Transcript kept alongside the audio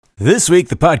This week,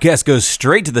 the podcast goes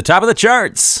straight to the top of the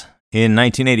charts. In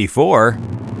 1984...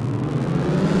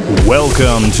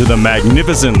 Welcome to the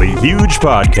Magnificently Huge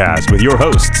Podcast with your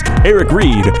hosts, Eric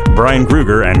Reed, Brian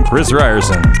Kruger, and Chris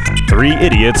Ryerson. Three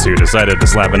idiots who decided to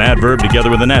slap an adverb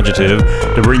together with an adjective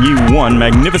to bring you one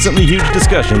magnificently huge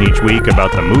discussion each week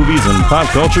about the movies and pop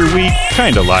culture we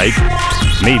kinda like,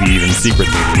 maybe even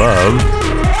secretly love,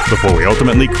 before we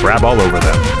ultimately crab all over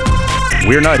them.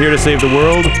 We're not here to save the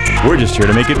world, we're just here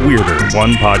to make it weirder,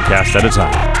 one podcast at a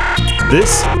time.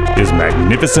 This is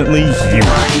Magnificently Huge.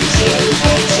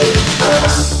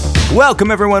 Welcome,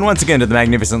 everyone, once again to the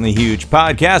Magnificently Huge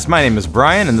Podcast. My name is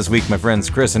Brian, and this week my friends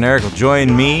Chris and Eric will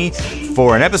join me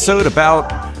for an episode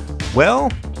about,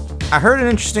 well, I heard an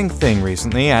interesting thing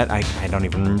recently. I don't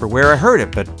even remember where I heard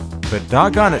it, but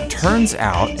doggone it, turns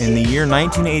out in the year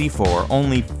 1984,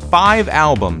 only 5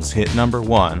 albums hit number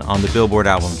 1 on the Billboard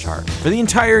album chart for the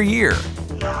entire year.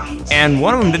 And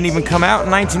one of them didn't even come out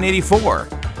in 1984.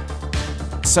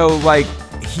 So, like,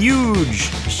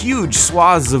 huge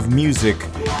swaths of music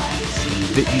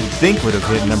that you'd think would have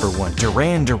hit number 1.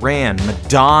 Duran Duran,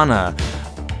 Madonna,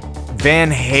 Van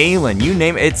Halen, you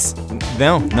name it.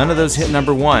 None of those hit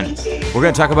number 1. We're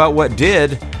going to talk about what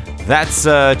did. That's,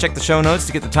 check the show notes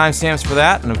to get the timestamps for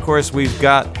that. And, of course, we've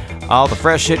got all the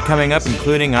fresh hit coming up,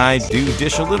 including I do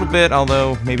dish a little bit,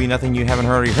 although maybe nothing you haven't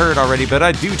heard already, but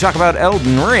I do talk about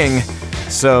Elden Ring.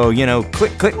 So, you know,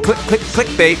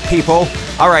 clickbait, people.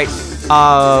 All right,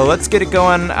 let's get it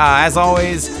going. As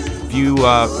always, if you,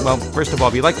 first of all,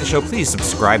 if you like the show, please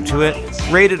subscribe to it.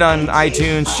 Rate it on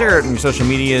iTunes, share it on your social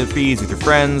media feeds with your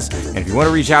friends. And if you want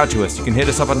to reach out to us, you can hit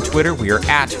us up on Twitter. We are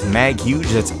at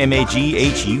MagHuge, that's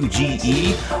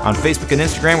MAGHUGE. On Facebook and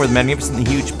Instagram, we're the Magnificently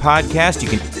Huge Podcast. You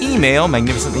can email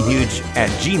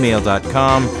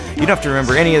magnificentlyhuge@gmail.com. You don't have to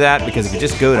remember any of that, because if you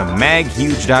just go to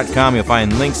maghuge.com, you'll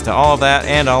find links to all of that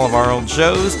and all of our old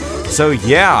shows. So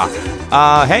yeah,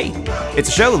 hey, it's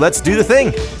a show. Let's do the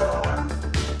thing.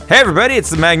 Hey everybody, it's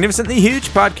the Magnificently Huge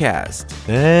Podcast.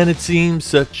 And it seems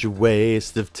such a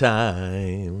waste of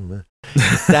time.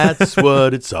 That's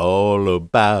what it's all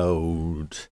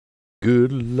about.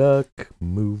 Good luck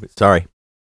moving. Sorry.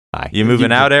 Hi. You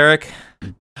moving out, Eric?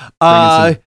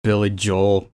 Billy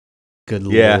Joel.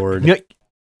 Good yeah. Lord.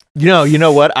 You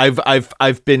know what?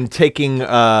 I've been taking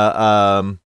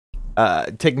to.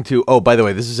 Oh, by the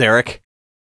way, this is Eric.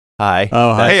 Hi.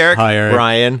 Oh, hi. Hey, Eric. Hi, Eric.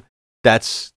 Brian.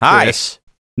 That's Chris. Hi.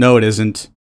 No, it isn't.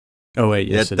 Oh wait,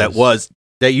 yes, it is.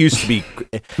 That used to be.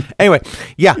 Anyway,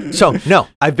 yeah. So no,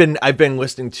 I've been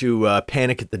listening to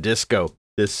Panic at the Disco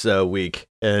this week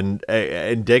and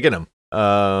digging them.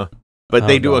 But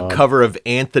they do a cover of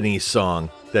Anthony's song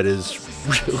that is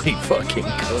really fucking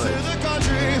good.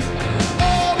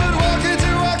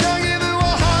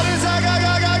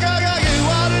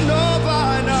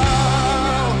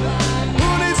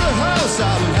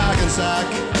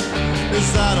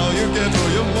 Is that all you get for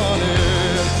your money?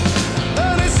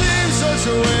 And it seems such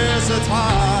a waste of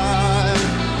time,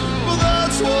 but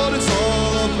that's what it's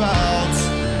all about.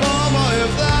 Mama,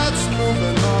 if that's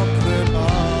moving up, then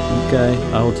Okay,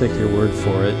 I will take your word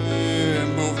for it.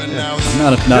 Moving out. I'm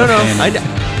not a fan.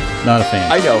 Not a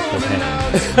fan. I know. Okay.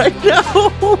 I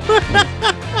know.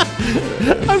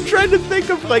 I'm trying to think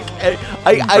of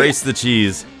Embrace the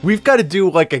cheese. We've got to do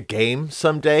like a game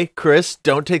someday, Chris.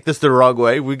 Don't take this the wrong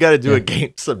way. We've got to do a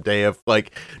game someday of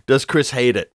like, does Chris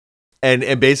hate it? And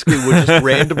basically we'll just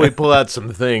randomly pull out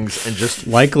some things and just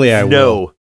likely I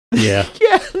will. Yeah.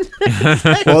 Yeah.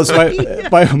 Well, it's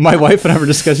my wife and I were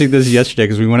discussing this yesterday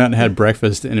because we went out and had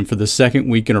breakfast, and for the second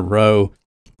week in a row,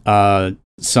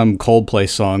 some Coldplay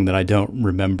song that I don't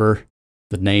remember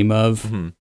the name of. Mm-hmm.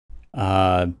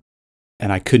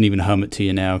 And I couldn't even hum it to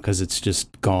you now because it's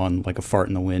just gone like a fart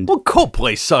in the wind. Well,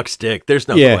 Coldplay sucks dick. There's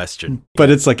no question. But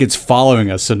it's like it's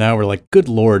following us. So now we're like, good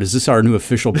Lord, is this our new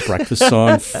official breakfast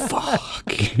song?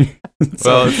 Fuck.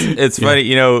 Well, it's funny.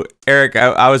 You know, Eric,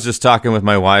 I was just talking with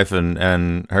my wife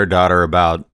and her daughter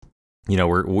about, you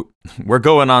know, we're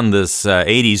going on this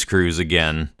 80s cruise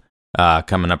again.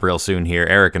 Coming up real soon here.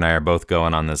 Eric and I are both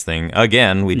going on this thing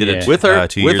again. We did it with 2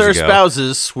 years ago. With our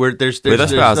spouses. There's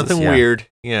nothing weird.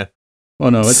 Yeah. Oh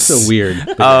no, it's so weird.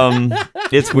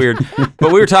 It's weird.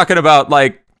 But we were talking about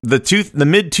like the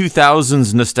mid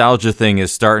 2000s nostalgia thing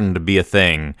is starting to be a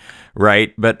thing,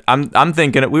 right? But I'm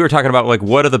thinking we were talking about like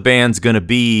what are the bands going to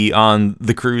be on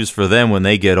the cruise for them when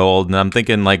they get old, and I'm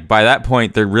thinking like by that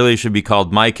point they really should be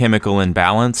called My Chemical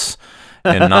Imbalance.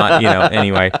 And not, you know,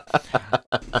 anyway.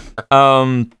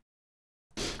 I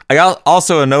got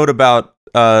also a note about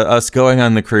us going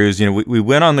on the cruise. You know, we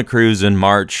went on the cruise in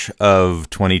March of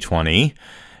 2020,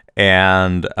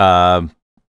 and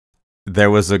there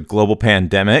was a global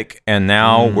pandemic, and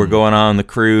now we're going on the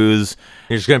cruise.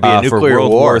 There's going to be a for nuclear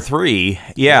World war. War III.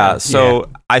 Yeah, so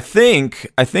I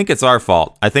think it's our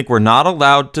fault. I think we're not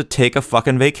allowed to take a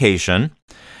fucking vacation,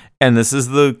 and this is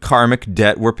the karmic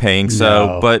debt we're paying. So,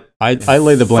 No. but I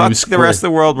lay the blame. fuck the rest of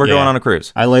the world. We're going on a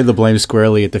cruise. I lay the blame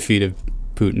squarely at the feet of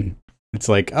Putin. It's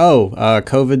like,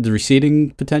 COVID's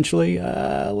receding potentially.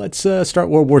 Let's start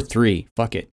World War III.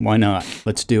 Fuck it. Why not?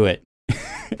 Let's do it.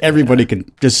 Everybody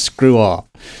can just screw off.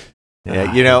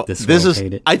 Yeah,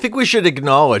 I think we should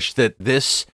acknowledge that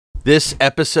this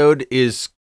episode is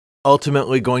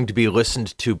ultimately going to be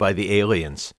listened to by the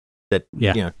aliens that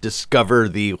discover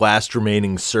the last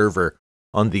remaining server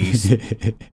on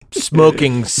the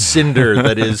smoking cinder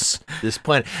that is this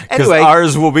planet. Anyway,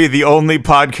 ours will be the only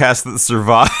podcast that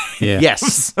survives. Yeah.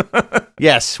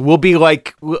 Yes, we'll be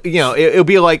like, it'll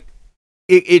be like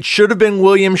it should have been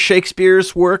William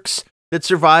Shakespeare's works that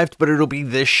survived, but it'll be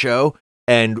this show,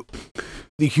 and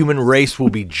the human race will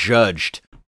be judged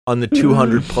on the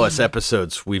 200 plus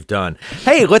episodes we've done.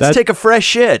 Hey, let's take a fresh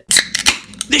shit.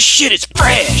 This shit is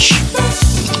fresh.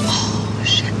 Oh,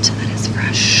 shit, that is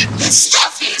fresh. This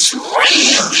stuff is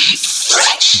really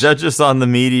fresh. Judge us on the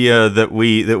media that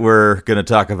we're going to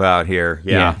talk about here.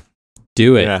 Yeah.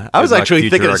 Do it. Yeah, I was Good luck, actually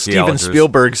future thinking of Steven archaeologists.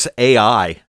 Spielberg's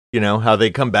AI. You know how they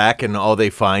come back and all they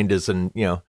find is an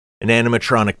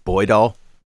animatronic boy doll.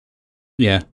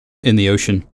 Yeah. In the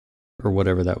ocean or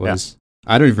whatever that was.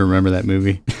 I don't even remember that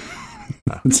movie.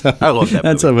 I love that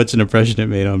That's movie. how much an impression it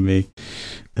made on me.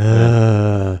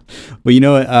 But you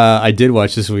know what? I did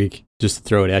watch this week, just to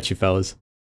throw it at you fellas.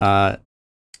 I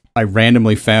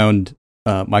randomly found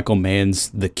Michael Mann's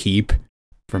The Keep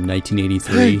from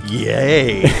 1983.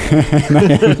 Yay! And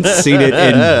I haven't seen it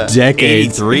in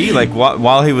decades. 83, like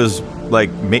while he was like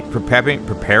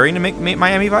preparing to make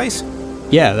Miami Vice.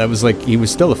 Yeah, that was like, he was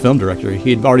still a film director. He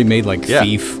had already made like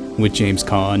Thief with James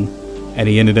Caan, and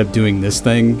he ended up doing this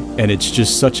thing, and it's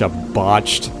just such a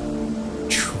botched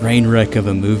train wreck of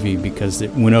a movie because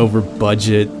it went over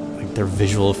budget. Like their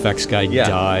visual effects guy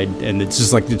died, and it's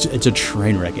just like it's a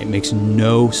train wreck. It makes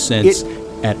no sense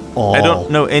at all. I don't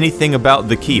know anything about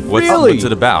The Keep. What's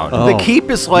it about? The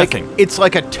Keep is like Nothing. it's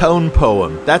like a tone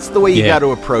poem. That's the way you got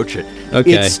to approach it.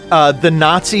 Okay. It's the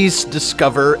Nazis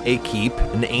discover a keep,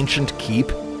 an ancient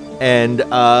keep, and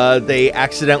they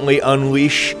accidentally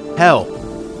unleash hell.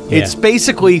 Yeah. It's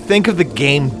basically, think of the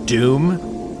game Doom.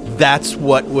 That's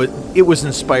what it was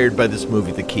inspired by this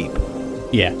movie, The Keep.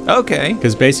 Yeah. Okay.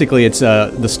 Because basically it's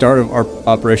the start of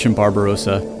Operation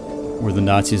Barbarossa, where the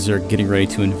Nazis are getting ready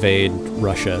to invade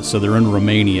Russia. So they're in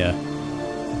Romania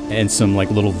and some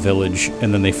like little village,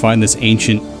 and then they find this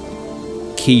ancient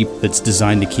keep that's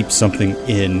designed to keep something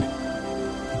in.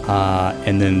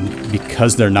 And then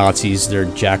because they're Nazis, they're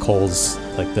jackholes.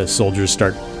 Like the soldiers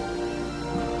start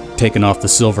taking off the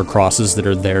silver crosses that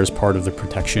are there as part of the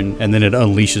protection, and then it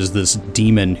unleashes this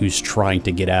demon who's trying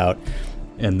to get out.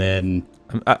 And then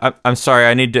I'm sorry,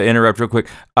 I need to interrupt real quick.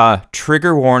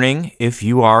 Trigger warning, if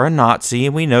you are a Nazi,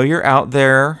 and we know you're out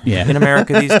there in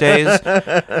America these days,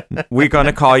 we're going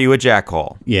to call you a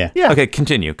jackhole. Yeah. Okay,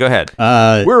 continue. Go ahead.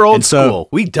 We're old school.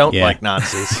 We don't like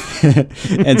Nazis.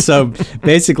 And so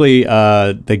basically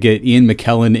they get Ian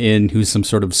McKellen in, who's some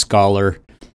sort of scholar,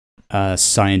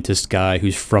 scientist guy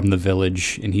who's from the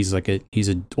village, and he's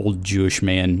an old Jewish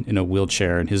man in a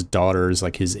wheelchair, and his daughter is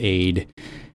like his aide.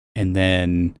 And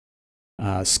then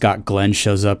Scott Glenn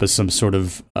shows up as some sort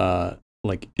of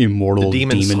like immortal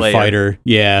demon Slayer. fighter.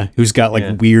 Yeah, who's got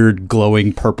like weird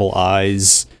glowing purple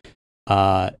eyes.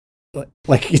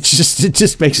 Like it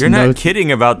just makes You're not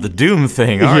kidding about the Doom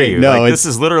thing, are you? No, like, this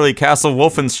is literally Castle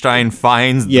Wolfenstein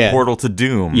finds the portal to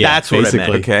Doom. Yeah, That's what I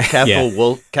meant. Okay. Castle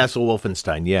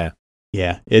Wolfenstein. Yeah.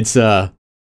 Yeah, it's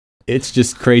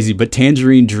just crazy. But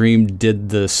Tangerine Dream did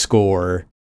the score,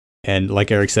 and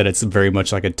like Eric said, it's very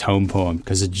much like a tone poem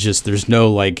because there's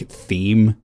no like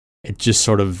theme. It just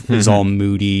sort of is all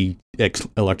moody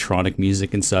electronic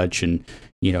music and such, and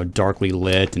darkly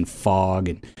lit and fog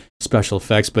and special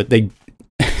effects. But they,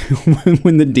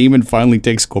 when the demon finally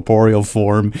takes corporeal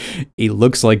form, he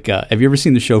looks like. Have you ever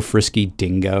seen the show Frisky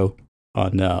Dingo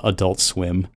on Adult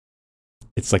Swim?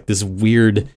 It's like this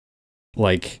weird,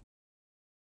 like,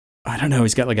 I don't know,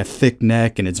 he's got like a thick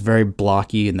neck and it's very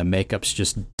blocky and the makeup's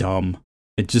just dumb.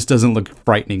 It just doesn't look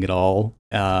frightening at all.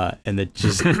 And it's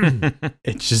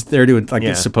just they're doing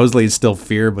like supposedly it's still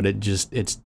fear, but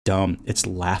it's dumb. It's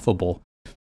laughable.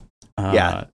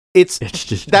 It's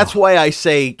just that's why I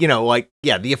say,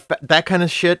 that kind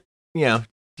of shit,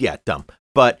 dumb.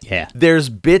 But there's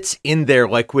bits in there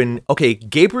like when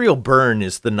Gabriel Byrne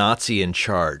is the Nazi in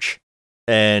charge,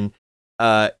 and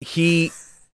he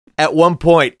at one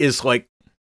point is like,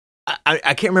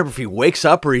 I can't remember if he wakes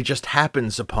up or he just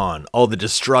happens upon all the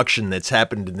destruction that's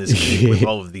happened in this game with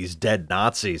all of these dead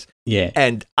Nazis. Yeah.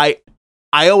 And I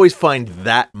always find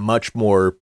that much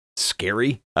more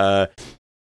scary.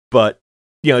 But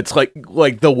it's like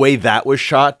the way that was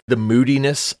shot, the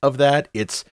moodiness of that.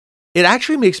 It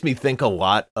actually makes me think a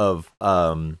lot of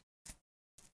the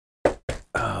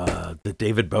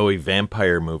David Bowie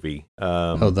vampire movie.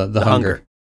 The Hunger.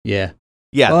 Yeah.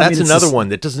 Yeah, well, that's another one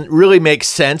that doesn't really make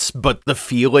sense, but the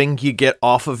feeling you get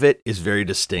off of it is very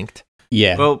distinct.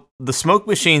 Yeah. Well, the smoke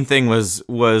machine thing was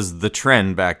the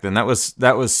trend back then. That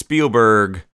was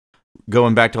Spielberg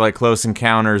going back to like Close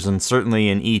Encounters and certainly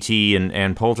in E.T.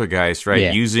 and Poltergeist, right?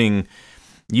 Yeah. Using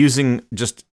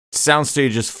just sound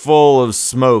stages full of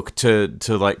smoke to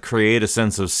like create a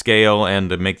sense of scale and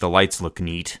to make the lights look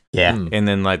neat. Yeah. And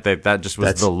then like that just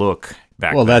was the look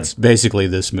back well, then. that's basically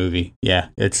this movie. Yeah.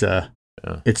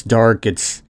 It's dark,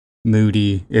 it's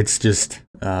moody, it's just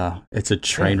it's a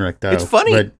train wreck though. It's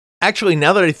funny. Actually,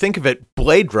 now that I think of it,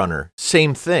 Blade Runner,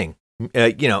 same thing.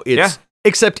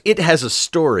 Except it has a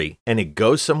story and it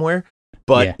goes somewhere,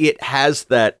 but it has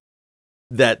that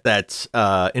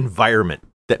environment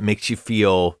that makes you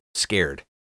feel scared.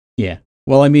 Yeah.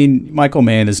 Well, I mean, Michael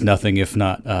Mann is nothing if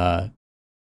not a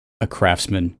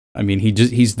craftsman. I mean,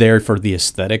 he's there for the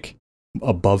aesthetic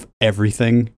above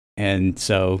everything, and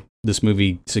so this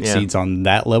movie succeeds on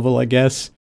that level, I guess.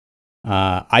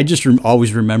 I just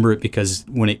always remember it because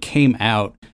when it came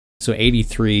out, so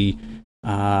 83,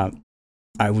 I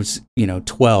was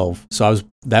 12, so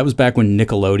that was back when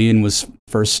Nickelodeon was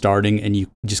first starting, and you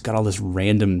just got all this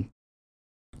random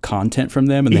content from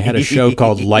them, and they had a show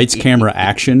called Lights Camera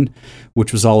Action,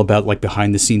 which was all about like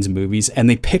behind the scenes movies, and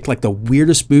they picked like the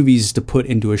weirdest movies to put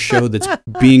into a show that's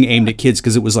being aimed at kids,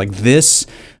 because it was like this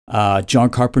John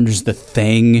Carpenter's The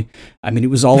Thing. I mean, it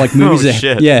was all like movies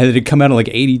that had come out in like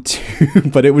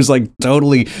 82, but it was like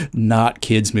totally not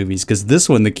kids movies, because this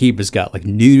one, The Keep, has got like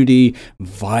nudity,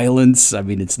 violence. I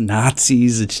mean, it's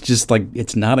Nazis. It's just like,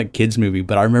 it's not a kids movie,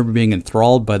 but I remember being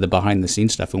enthralled by the behind the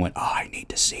scenes stuff and went, oh, I need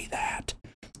to see that.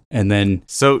 And then,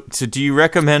 so do you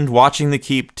recommend watching The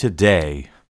Keep today?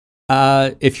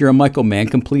 If you're a Michael Mann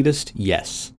completist,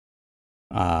 yes.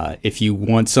 If you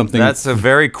want something, that's a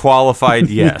very qualified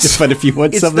yes. But if you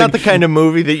want it's something, not the kind of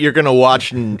movie that you're going to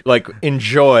watch and like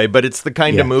enjoy, but it's the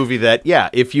kind of movie that,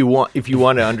 if you want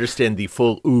to understand the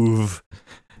full oeuvre,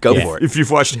 go for it. If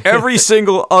you've watched every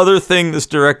single other thing this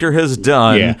director has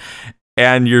done.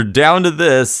 And you're down to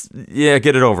this, get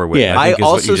it over with. Yeah. I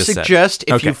also suggest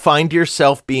if you find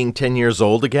yourself being 10 years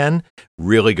old again,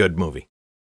 really good movie.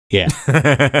 Yeah.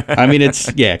 I mean,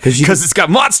 because it's got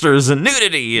monsters and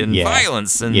nudity and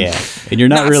violence and and you're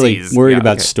not Nazis. really worried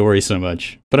about story so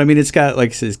much. But I mean, it's got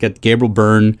Gabriel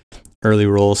Byrne, early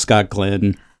role, Scott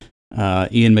Glenn,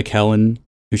 Ian McKellen,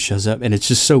 who shows up, and it's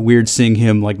just so weird seeing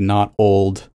him like not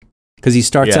old, because he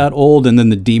starts out old and then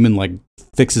the demon like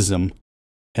fixes him.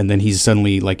 And then he's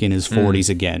suddenly like in his 40s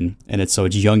again, and it's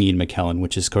young Ian McKellen,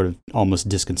 which is sort of almost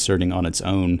disconcerting on its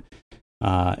own.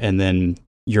 And then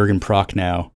Jürgen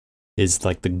Prochnow is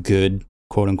like the good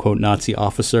quote unquote Nazi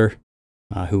officer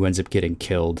who ends up getting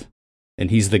killed,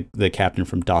 and he's the captain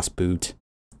from Das Boot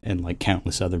and like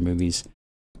countless other movies.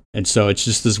 And so it's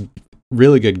just this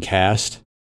really good cast,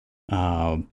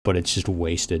 but it's just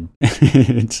wasted.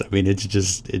 It's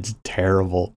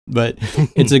terrible, but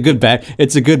it's a good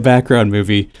background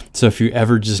movie. So if you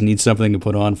ever just need something to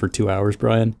put on for 2 hours,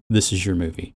 Brian, this is your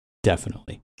movie,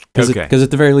 definitely. Because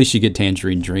at the very least you get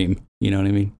Tangerine Dream. You know what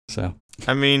I mean? So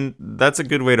I mean, that's a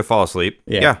good way to fall asleep.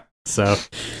 Yeah. So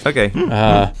okay.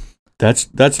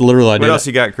 That's literally. What else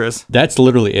you got, Chris? That's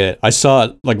literally it. I saw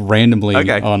it like randomly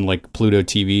on like Pluto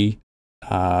TV,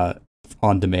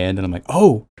 on demand, and I'm like,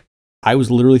 oh. I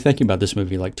was literally thinking about this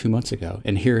movie like 2 months ago,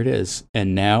 and here it is.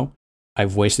 And now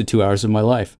I've wasted 2 hours of my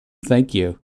life. Thank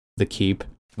you, The Keep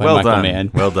by Michael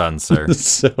Mann. Well done, sir.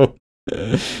 So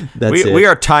that's it. We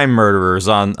are time murderers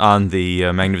on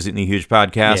the Magnificently Huge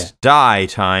podcast. Die,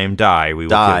 time, die. We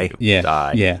will die. Kill you. Yeah.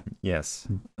 Die. Yeah. Yes.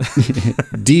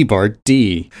 D Bart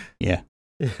D. Yeah.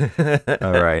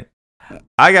 All right.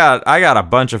 I got a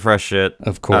bunch of fresh shit,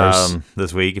 of course,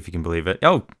 this week, if you can believe it.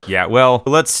 Oh yeah, well,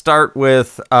 let's start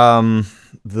with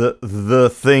the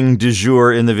thing du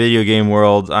jour in the video game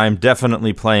world. I'm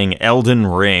definitely playing Elden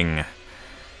Ring.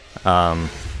 I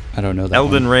don't know that.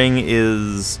 Elden Ring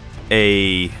is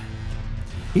he's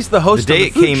the host. The day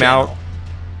of the it came channel. out,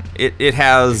 it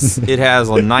has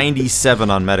a 97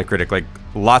 on Metacritic, like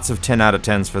lots of 10 out of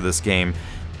 10s for this game.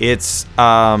 It's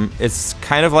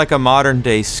kind of like a modern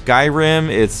day Skyrim.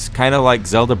 It's kind of like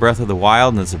Zelda Breath of the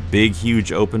Wild, and it's a big,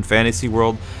 huge open fantasy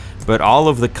world. but all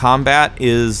of the combat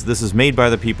this is made by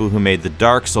the people who made the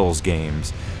Dark Souls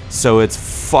games, so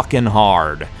it's fucking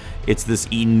hard. It's this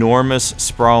enormous,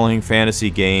 sprawling fantasy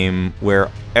game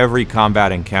where every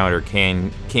combat encounter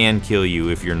can kill you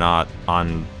if you're not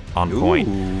on point.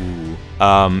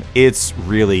 It's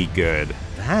really good.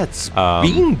 That's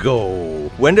bingo.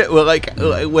 When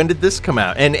did this come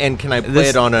out? And can I play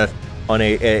it on an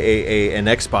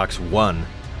Xbox One?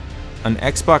 An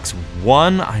Xbox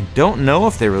One? I don't know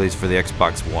if they released for the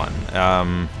Xbox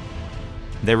One.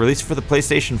 They released for the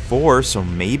PlayStation 4, so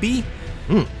maybe.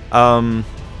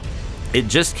 It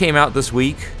just came out this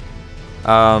week.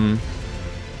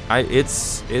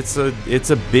 It's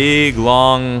a big,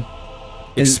 long,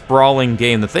 sprawling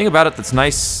game. The thing about it that's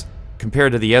nice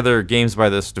compared to the other games by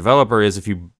this developer is if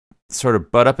you sort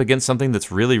of butt up against something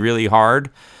that's really, really hard,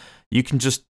 you can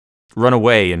just run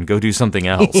away and go do something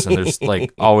else, and there's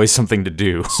like always something to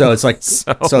do. So it's like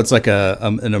it's like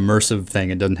an immersive thing.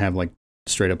 It doesn't have like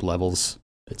straight up levels,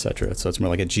 etc. So it's more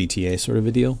like a GTA sort of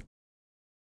a deal.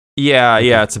 Yeah,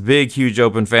 it's a big, huge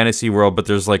open fantasy world, but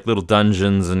there's like little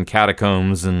dungeons and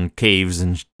catacombs and caves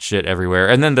and shit everywhere.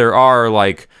 And then there are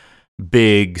like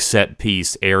big set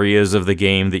piece areas of the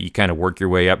game that you kind of work your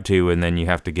way up to, and then you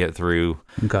have to get through.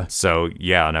 Okay. So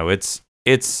yeah, no, it's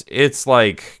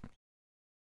like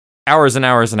hours and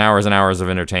hours and hours and hours of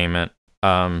entertainment.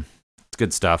 It's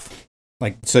good stuff.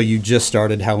 Like, so you just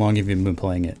started. How long have you been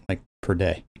playing it? Like per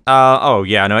day?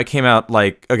 It came out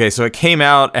it came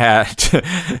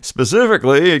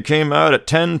out at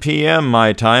 10 p.m.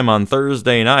 my time on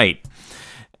Thursday night.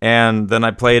 And then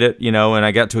I played it, and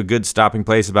I got to a good stopping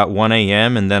place about 1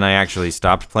 a.m., and then I actually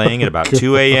stopped playing at about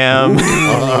 2 a.m.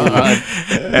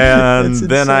 And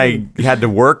then I had to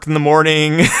work in the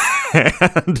morning.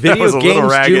 Video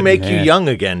games do make you young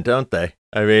again, don't they?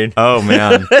 I mean, oh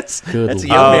man, that's a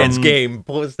young man's game.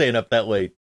 Staying up that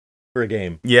late for a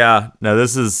game. Yeah, no,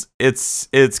 it's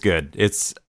good.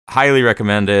 It's highly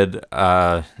recommended.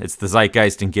 It's the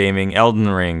zeitgeist in gaming. Elden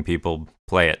Ring, people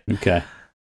play it. Okay.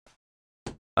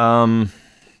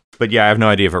 But yeah, I have no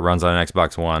idea if it runs on an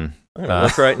Xbox One. I'm gonna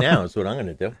look right now. Is what I'm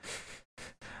gonna do.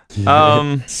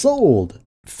 Sold.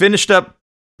 Finished up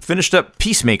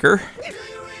Peacemaker.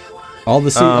 All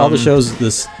the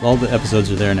shows, all the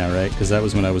episodes are there now, right? Because that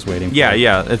was when I was waiting.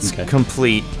 Yeah, it's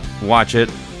complete. Watch it.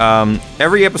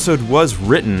 Every episode was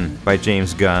written by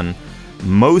James Gunn.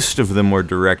 Most of them were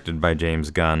directed by James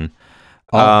Gunn.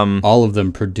 All of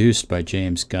them produced by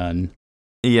James Gunn.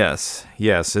 Yes.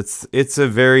 It's a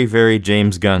very, very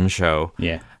James Gunn show.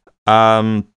 Yeah.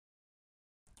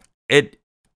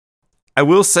 I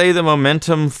will say the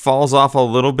momentum falls off a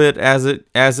little bit as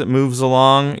it moves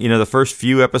along. The first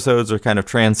few episodes are kind of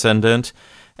transcendent,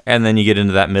 and then you get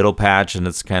into that middle patch, and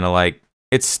it's kind of like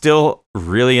it's still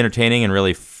really entertaining and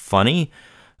really funny.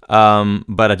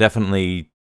 But I definitely,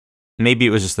 maybe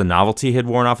it was just the novelty had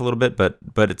worn off a little bit, but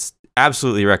it's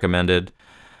absolutely recommended.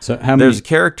 So how many? There's a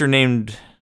character named.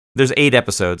 There's 8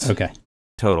 episodes. Okay.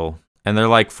 Total, and they're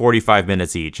like 45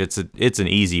 minutes each. It's an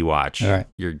easy watch. All right.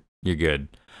 You're good.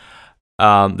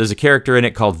 There's a character in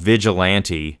it called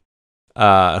Vigilante,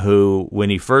 who, when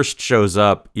he first shows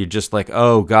up, you're just like,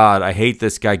 oh god, I hate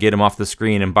this guy, get him off the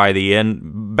screen. And by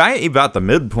about the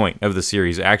midpoint of the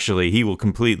series, actually, he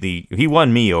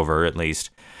won me over, at least.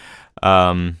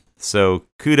 So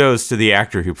kudos to the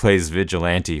actor who plays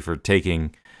Vigilante for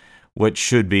taking what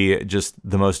should be just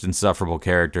the most insufferable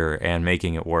character and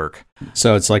making it work.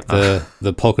 So it's like the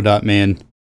polka dot man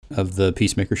of the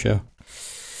Peacemaker show.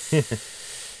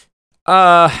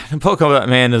 Polka dot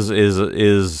man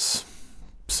is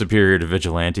superior to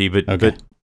Vigilante,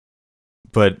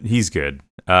 but he's good.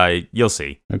 You'll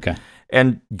see. Okay.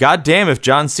 And goddamn, if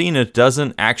John Cena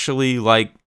doesn't actually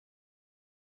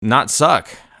not suck,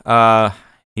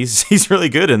 he's really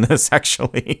good in this.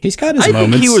 Actually, he's got his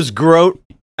moments.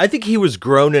 I think he was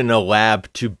grown in a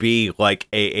lab to be like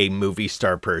a movie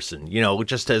star person.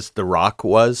 Just as The Rock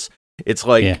was. It's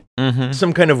like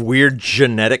some kind of weird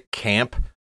genetic camp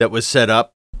that was set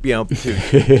up,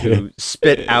 to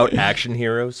spit out action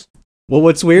heroes. Well,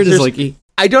 what's weird is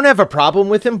I don't have a problem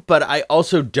with him, but I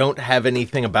also don't have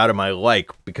anything about him I like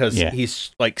because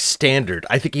he's like standard.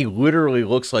 I think he literally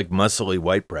looks like muscly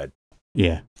white bread.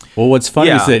 Yeah. Well, what's funny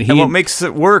is that what makes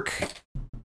it work.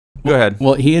 Go ahead.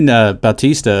 Well, he and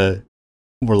Bautista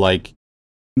were like,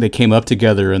 they came up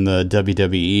together in the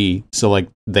WWE, so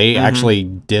they actually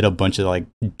did a bunch of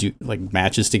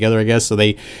matches together, I guess. So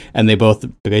they both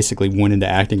basically went into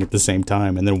acting at the same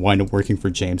time, and then wind up working for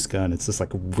James Gunn. It's just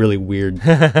like a really weird,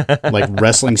 like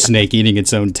wrestling snake eating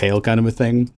its own tail kind of a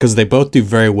thing. Because they both do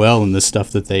very well in the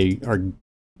stuff that they are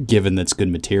given that's good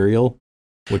material.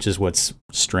 which is what's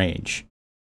strange.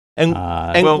 And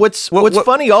what's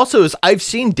funny also is I've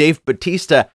seen Dave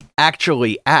Bautista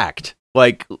actually act.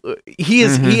 Like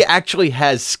he actually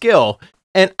has skill,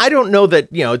 and I don't know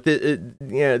that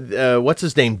what's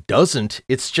his name doesn't.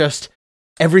 It's just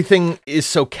everything is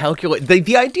so calculated.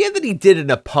 The idea that he did an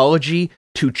apology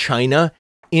to China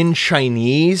in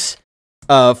Chinese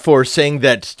for saying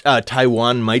that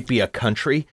Taiwan might be a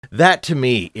country, that to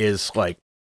me is like,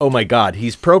 oh my God,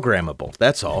 he's programmable.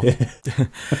 That's all.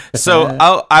 So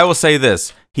I will say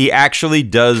this. He actually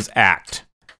does act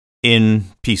in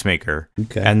Peacemaker.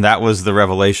 Okay. And that was the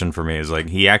revelation for me, is like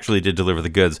he actually did deliver the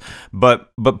goods.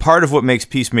 But part of what makes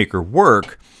Peacemaker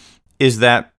work is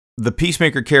that the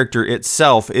Peacemaker character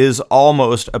itself is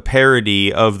almost a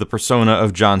parody of the persona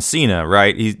of John Cena,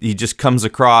 right? He just comes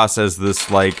across as this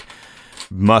like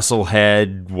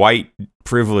musclehead, white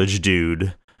privileged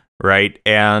dude, right?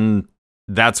 And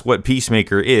that's what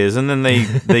Peacemaker is, and then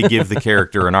they give the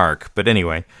character an arc. But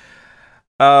anyway,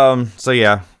 so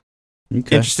yeah,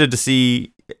 interested to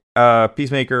see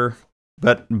Peacemaker.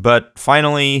 But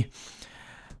finally,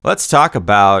 let's talk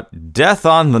about Death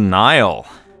on the Nile.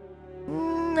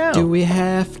 No. Do we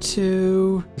have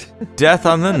to? Death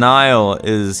on the Nile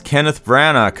is Kenneth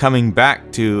Branagh coming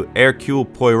back to Hercule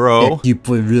Poirot. Yeah.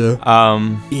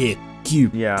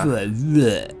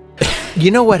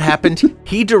 You know what happened?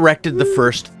 He directed the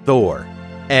first Thor,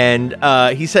 and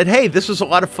he said, "Hey, this was a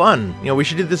lot of fun. We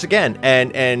should do this again."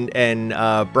 And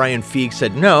Brian Feig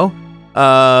said, "No,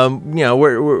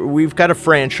 we've got a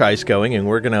franchise going, and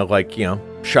we're gonna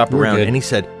shop around." Good. And he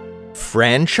said,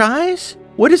 "Franchise?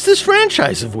 What is this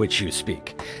franchise of which you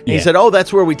speak?" And he said, "Oh,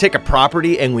 that's where we take a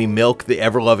property and we milk the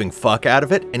ever-loving fuck out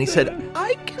of it." And he said,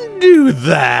 "I can do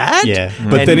that." Yeah,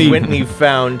 But then he went and he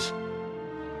found.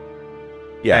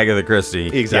 Yeah, Agatha Christie.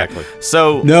 Exactly. Yeah.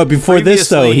 So No, before this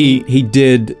though, previously- he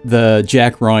did the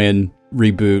Jack Ryan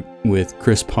reboot with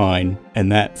Chris Pine,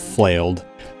 and that flailed.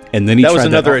 And then he that tried was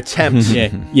another attempt.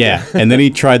 yeah, and then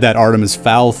he tried that Artemis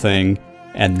Fowl thing,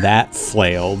 and that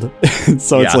flailed.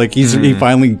 So it's Yeah. like he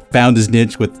finally found his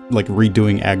niche with like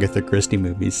redoing Agatha Christie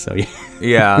movies. So yeah.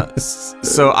 Yeah.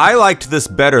 So I liked this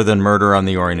better than Murder on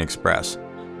the Orient Express.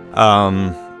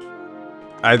 I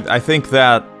think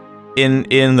that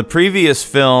in the previous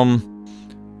film,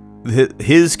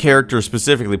 his character,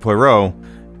 specifically Poirot,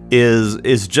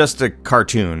 is just a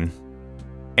cartoon,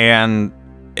 and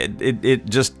it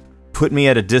just put me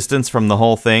at a distance from the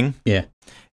whole thing. Yeah.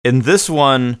 In this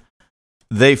one,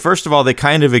 they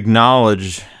kind of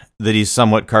acknowledge that he's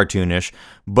somewhat cartoonish,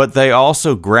 but they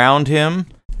also ground him.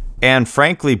 And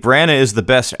frankly, Branagh is the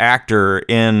best actor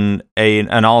in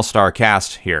an all-star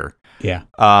cast here. Yeah.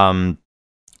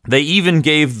 They even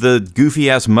gave the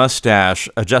goofy-ass mustache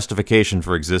a justification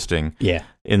for existing. Yeah.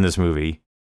 In this movie.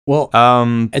 Well,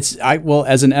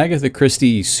 as an Agatha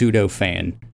Christie pseudo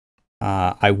fan,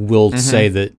 I will say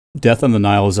that Death on the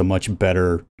Nile is a much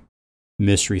better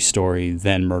mystery story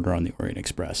than Murder on the Orient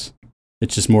Express.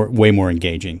 It's just way more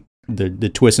engaging. The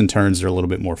twists and turns are a little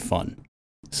bit more fun.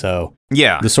 So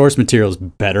yeah, the source material is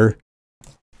better,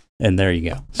 and there you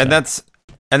go. So.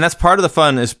 And that's part of the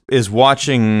fun is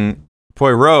watching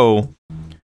Poirot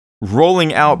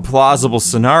rolling out plausible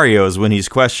scenarios when he's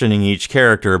questioning each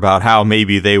character about how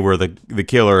maybe they were the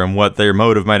killer and what their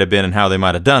motive might have been and how they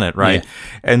might have done it, right? Yeah.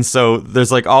 And so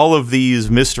there's like all of these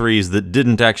mysteries that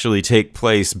didn't actually take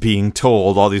place being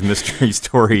told, all these mystery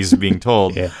stories being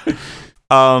told. Yeah.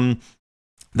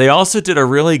 They also did a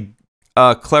really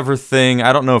clever thing.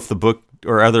 I don't know if the book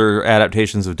or other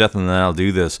adaptations of Death on the Nile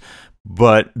do this,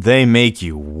 but they make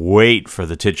you wait for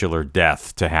the titular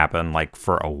death to happen, like,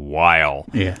 for a while.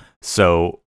 Yeah.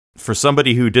 So for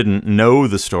somebody who didn't know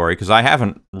the story, because I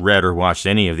haven't read or watched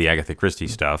any of the Agatha Christie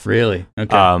stuff. Really?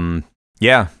 Okay.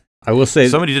 Yeah. I will say,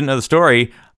 somebody didn't know the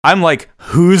story. I'm like,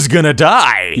 who's gonna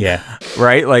die? Yeah.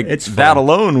 Right? Like, it's that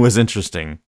alone was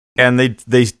interesting. And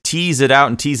they tease it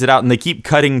out, and they keep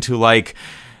cutting to, like,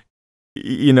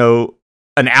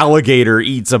 an alligator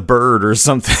eats a bird or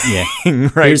something. Yeah.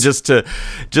 Right? Just to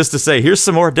say, here's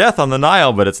some more death on the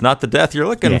Nile, but it's not the death you're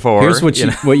looking for. Here's what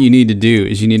what you need to do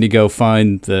is you need to go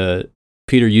find the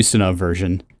Peter Ustinov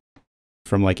version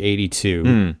from like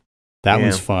 82. That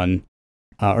one's fun.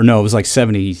 Or no, it was like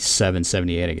 77,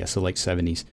 78, I guess. So like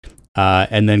 70s.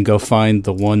 And then go find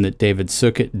the one that David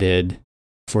Suchet did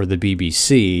for the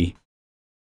BBC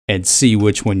and see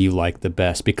which one you like the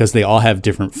best, because they all have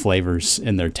different flavors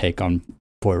in their take on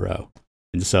Poirot.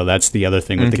 And so that's the other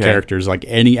thing with the characters. Like,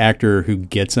 any actor who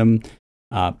gets them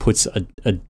puts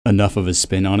enough of a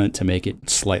spin on it to make it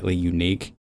slightly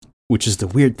unique, which is the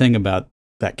weird thing about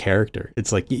that character.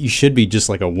 It's like, you should be just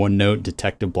like a one-note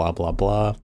detective, blah, blah,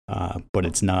 blah. but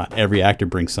it's not. Every actor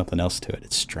brings something else to it.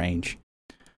 It's strange.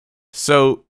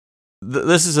 So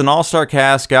this is an all-star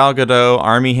cast: Gal Gadot,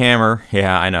 Armie Hammer.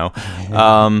 Yeah, I know.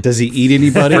 Does he eat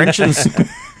anybody? French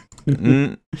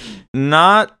and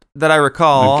not that I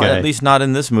recall, Okay. at least not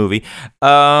in this movie.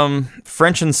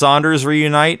 French and Saunders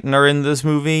reunite and are in this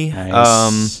movie.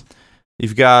 Nice.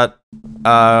 You've got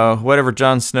whatever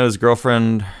Jon Snow's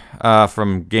girlfriend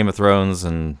from Game of Thrones,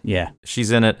 and Yeah.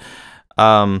 she's in it.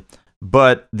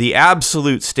 But the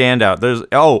absolute standout, there's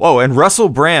and Russell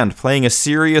Brand playing a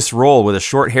serious role with a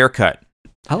short haircut,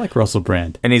 I like Russell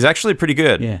Brand. and he's actually pretty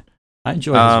good. Yeah. I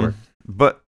enjoy his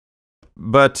work.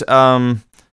 But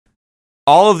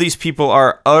all of these people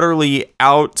are utterly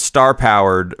out star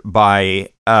powered by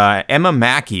Emma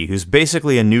Mackey, who's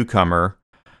basically a newcomer.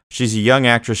 She's a young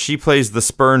actress. She plays the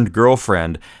spurned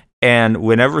girlfriend, and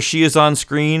whenever she is on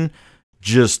screen,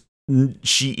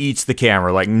 she eats the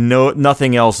camera. Like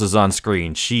nothing else is on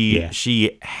screen.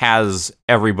 She has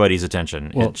everybody's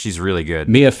attention. Well, She's really good.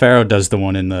 Mia Farrow does the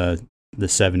one in the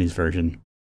 70s version.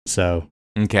 So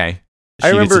Okay. I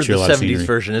she gets remember to cheer a the lot of 70s scenery.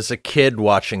 version as a kid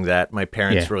watching that. My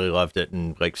parents Yeah. really loved it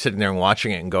and like sitting there and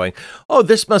watching it and going, oh,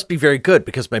 this must be very good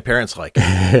because my parents like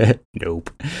it.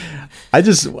 Nope.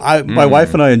 My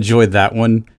wife and I enjoyed that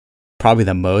one probably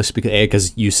the most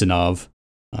because U.S.A.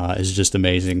 Is just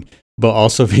amazing, but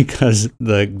also because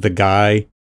the guy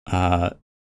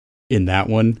in that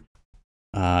one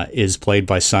is played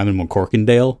by Simon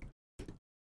McCorkindale,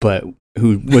 but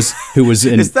who was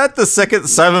in. Is that the second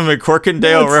Simon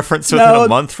McCorkindale reference within No, a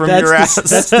month from that's your ass?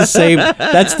 That's the same.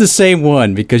 That's the same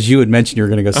one because you had mentioned you were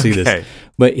going to go see Okay. this.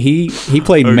 But he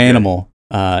played Manimal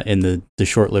in the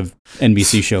short-lived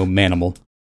NBC show Manimal.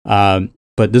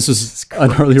 But this was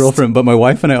an early role for him. But my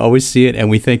wife and I always see it, and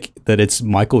we think that it's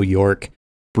Michael York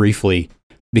briefly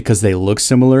because they look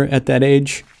similar at that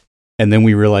age. And then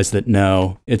we realize that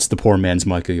no, it's the poor man's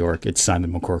Michael York. It's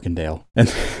Simon McCorkindale.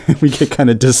 And we get kind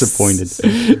of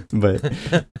disappointed. But,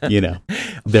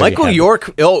 there Michael you have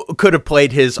it. York could have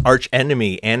played his arch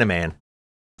enemy, Animan.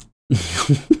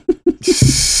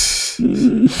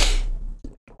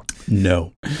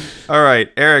 No. All right,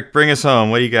 Eric, bring us home.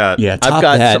 What do you got? Yeah, I've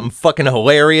got that. something fucking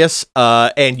hilarious,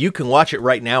 and you can watch it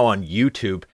right now on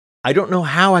YouTube. I don't know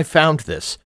how I found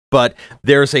this, but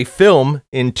there's a film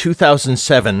in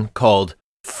 2007 called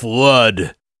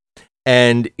Flood,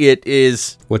 and it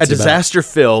is What's a it about? disaster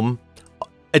film.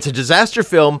 It's a disaster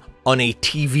film on a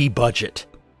TV budget.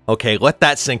 Okay, let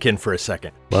that sink in for a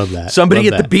second. Love that. Somebody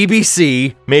Love at the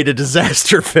BBC made a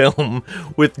disaster film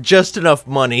with just enough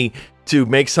money to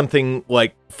make something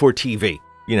like for TV,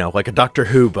 like a Doctor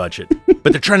Who budget.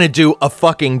 But they're trying to do a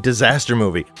fucking disaster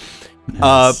movie.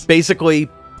 Nice. Basically,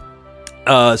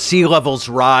 sea levels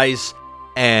rise,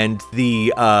 and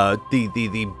the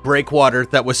breakwater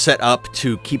that was set up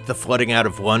to keep the flooding out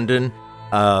of London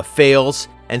fails,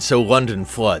 and so London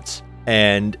floods.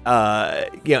 And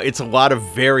it's a lot of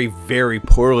very, very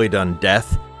poorly done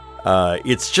death.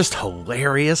 It's just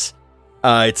hilarious.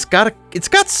 It's got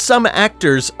some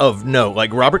actors of note,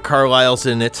 like Robert Carlyle's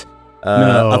in it.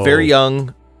 No.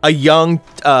 A young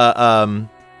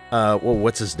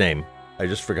what's his name? I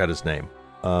just forgot his name.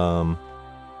 We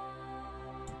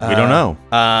don't know.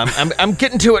 I'm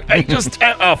getting to it. I just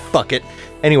fuck it.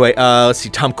 Anyway, let's see.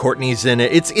 Tom Courtney's in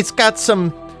it. It's got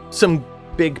some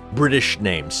big British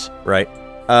names, right?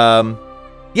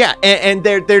 Yeah, and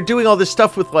they're doing all this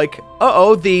stuff with like,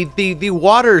 the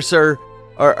waters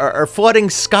are flooding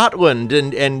Scotland,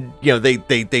 and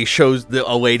they show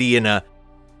a lady in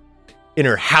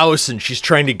her house, and she's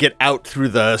trying to get out through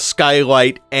the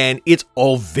skylight, and it's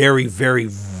all very, very,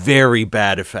 very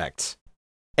bad effects.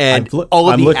 And all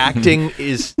of the acting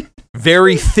is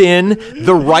very thin.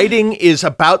 The writing is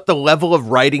about the level of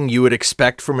writing you would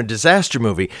expect from a disaster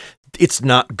movie. It's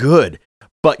not good,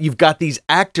 but you've got these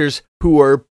actors who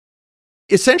are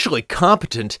essentially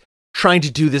competent trying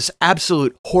to do this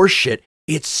absolute horseshit.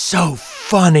 It's so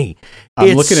funny.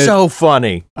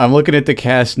 Funny. I'm looking at the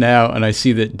cast now, and I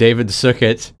see that David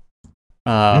Suchet,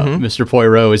 Mr.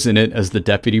 Poirot, is in it as the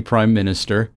deputy prime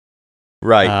minister.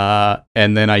 Right.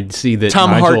 And then I see that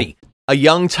Tom Nigel, Hardy, a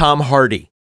young Tom Hardy.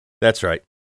 That's right.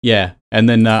 Yeah, and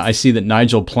then I see that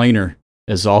Nigel Planer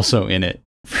is also in it.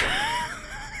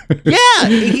 Yeah,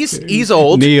 he's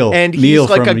old, Neil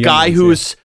like a from guy Young who Ones,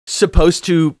 was supposed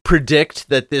to predict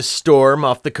that this storm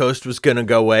off the coast was going to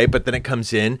go away, but then it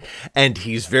comes in, and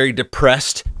he's very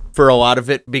depressed for a lot of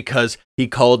it because he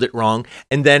called it wrong.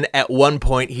 And then at one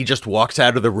point, he just walks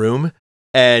out of the room,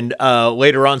 and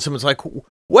later on, someone's like,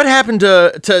 "What happened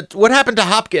to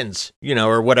Hopkins?"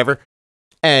 Or whatever,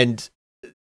 and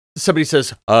somebody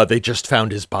says, "They just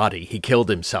found his body. He killed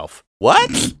himself."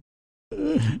 What?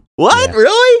 What? Yeah.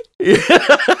 Really?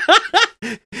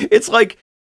 It's like,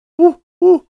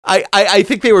 I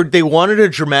think they wanted a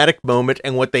dramatic moment,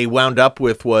 and what they wound up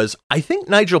with was, I think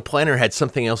Nigel Planer had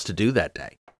something else to do that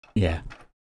day. Yeah.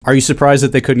 Are you surprised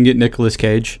that they couldn't get Nicolas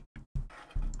Cage?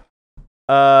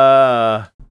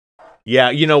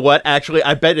 Yeah, you know what? Actually,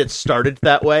 I bet it started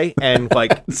that way, and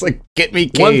like It's like, get me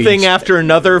Cage. one thing after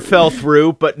another fell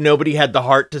through, but nobody had the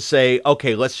heart to say,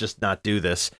 okay, let's just not do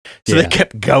this. So they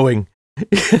kept going.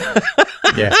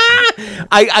 Yeah.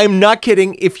 I'm not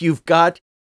kidding.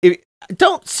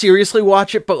 Don't seriously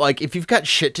watch it, but like if you've got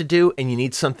shit to do and you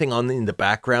need something on in the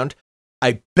background,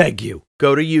 I beg you,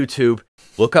 go to YouTube,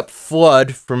 look up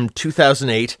Flood from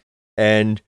 2008,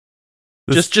 and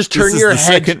just turn your This is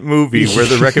head. the second movie where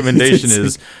the recommendation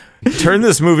is turn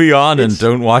this movie on and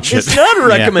don't watch it. It's not a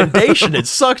recommendation. It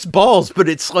sucks balls, but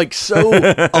it's like so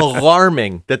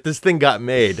alarming that this thing got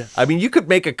made. I mean, you could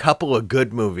make a couple of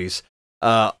good movies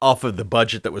off of the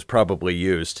budget that was probably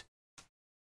used.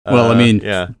 Well, I mean,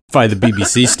 yeah, by the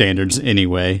BBC standards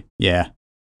anyway. Yeah.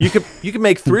 you could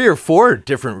make 3 or 4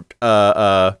 different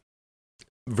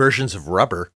versions of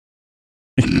Rubber.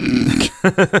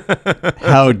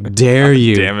 How dare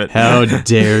you? Damn it. How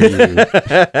dare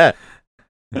you?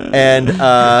 And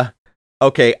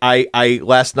okay, I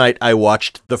last night I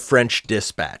watched The French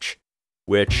Dispatch,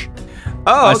 which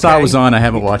I saw it was on. I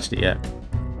haven't watched it yet.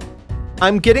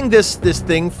 I'm getting this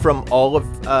thing from all of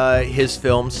his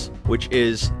films, which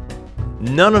is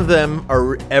none of them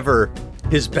are ever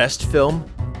his best film,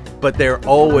 but they're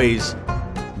always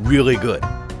really good.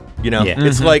 You know, Yeah.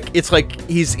 it's like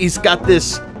he's got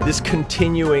this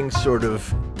continuing sort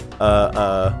of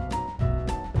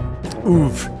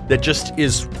oof that just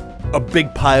is a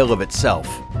big pile of itself,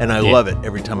 and I love it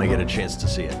every time I get a chance to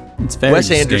see it. It's very Wes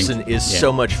distinct. Anderson is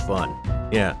so much fun.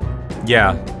 Yeah.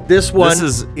 Yeah. This one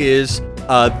This is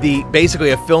the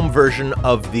basically a film version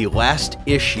of the last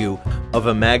issue of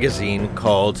a magazine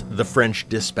called The French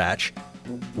Dispatch,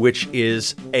 which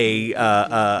is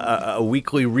a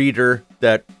weekly reader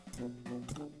that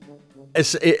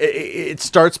it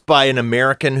starts by an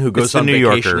American who goes the on New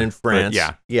vacation Yorker, in France.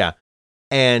 but yeah,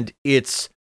 and it's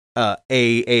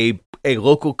a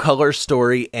local color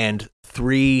story and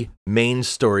 3 main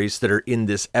stories that are in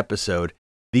this episode.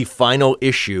 The final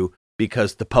issue,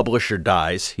 because the publisher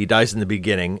dies. He dies in the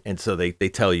beginning, and so they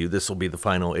tell you this will be the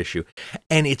final issue.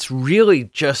 And it's really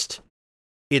just,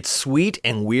 it's sweet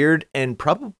and weird and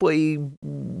probably,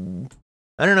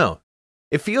 I don't know.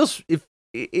 It feels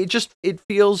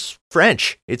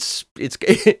French. It's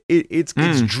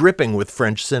dripping with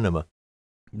French cinema.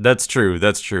 That's true.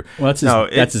 Well,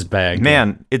 that's his bag.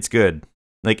 Man, it's good.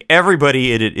 Like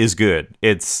everybody in it is good.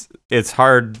 It's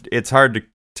hard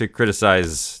to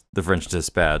criticize The French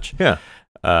Dispatch. Yeah.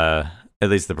 At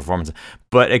least the performance.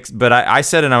 But I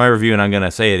said it on my review, and I'm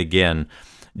gonna say it again.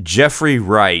 Jeffrey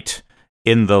Wright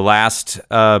in the last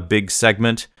big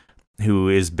segment, who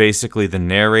is basically the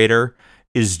narrator,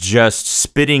 is just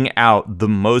spitting out the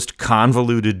most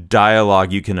convoluted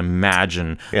dialogue you can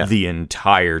imagine the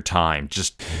entire time.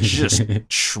 Just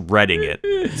shredding it.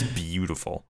 It's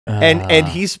beautiful. And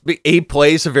he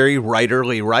plays a very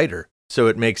writerly writer, so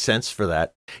it makes sense for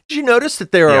that. Did you notice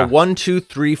that there are 1, 2,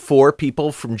 3, 4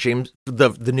 people from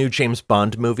the new James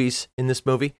Bond movies in this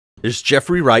movie? There's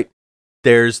Jeffrey Wright.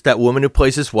 There's that woman who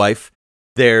plays his wife.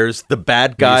 There's the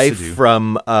bad guy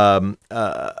from from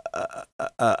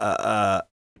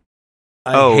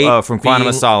Quantum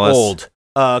of Solace. Old.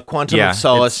 Quantum of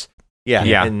Solace.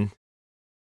 Yeah.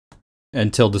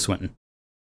 And Tilda Swinton.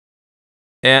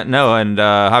 And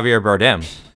Javier Bardem.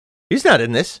 He's not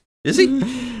in this, is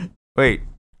he? Wait,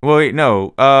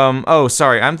 no.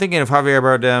 Sorry, I'm thinking of Javier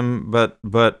Bardem,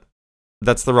 but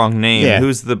that's the wrong name. Yeah. Who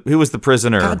was the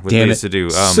prisoner? God what damn they it. used to do?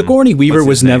 Sigourney Weaver what's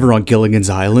was his name? never on Gilligan's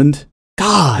Island.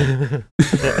 God.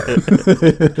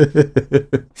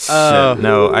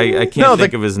 No, I can't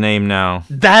think of his name now.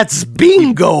 That's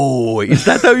Bingo. Is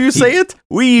that how you say it?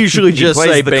 We usually He just plays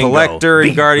say the Bingo. Collector in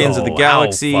Bingo. Guardians of the How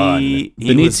Galaxy. fun. He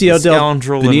was the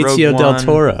scoundrel in Rogue Benicio del One.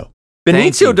 Toro. Benicio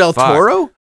Thank you, del fuck.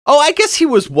 Toro? Oh, I guess he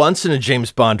was once in a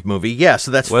James Bond movie. Yeah, so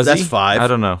that's Was he? 5. I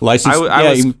don't know. License-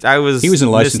 I was he was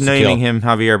in License to misnaming Kill. him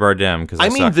Javier Bardem because I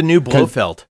mean the new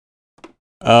Blofeld.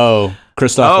 Oh,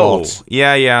 Christoph Waltz.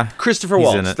 yeah. Christopher He's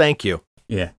in Waltz. it. Thank you.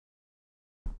 Yeah.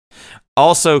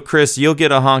 Also, Chris, you'll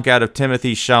get a honk out of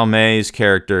Timothée Chalamet's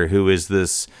character, who is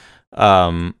this,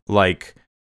 like,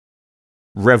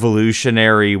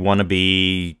 revolutionary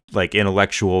wannabe, like,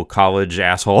 intellectual college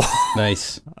asshole.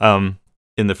 Nice.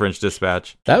 in the French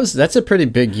Dispatch. That's a pretty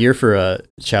big year for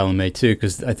Chalamet too,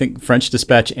 because I think French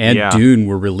Dispatch and Dune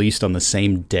were released on the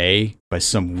same day by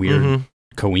some weird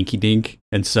coinky dink,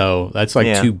 and so that's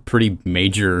like two pretty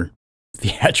major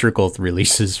theatrical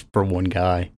releases for one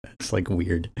guy. It's like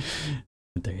weird.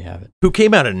 But there you have it. Who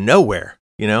came out of nowhere?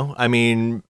 You know, I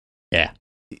mean,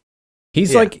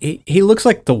 he's like he looks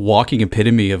like the walking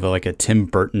epitome of like a Tim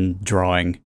Burton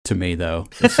drawing to me, though.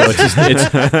 So it's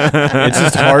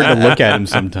just hard to look at him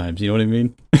sometimes. You know what I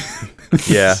mean?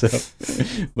 Yeah.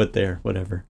 But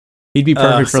whatever. He'd be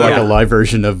perfect for like a live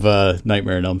version of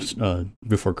Nightmare on Elm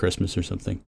Before Christmas or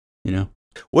something. You know.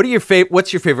 What's your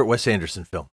favorite Wes Anderson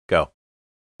film? Go.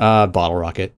 Bottle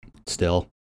Rocket. Still.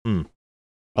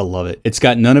 I love it. It's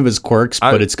got none of his quirks,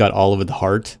 but it's got all of the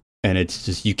heart, and it's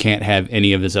just you can't have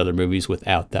any of his other movies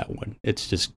without that one. It's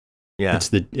just it's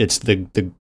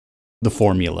the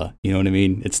formula. You know what I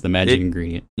mean? It's the magic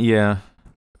ingredient. Yeah.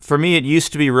 For me, it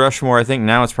used to be Rushmore. I think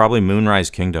now it's probably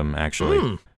Moonrise Kingdom.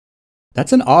 Actually,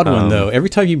 that's an odd one though. Every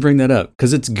time you bring that up,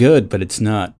 because it's good, but it's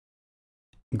not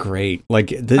great.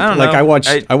 Like I don't know. I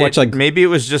watched like maybe it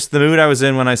was just the mood I was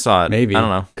in when I saw it. Maybe I don't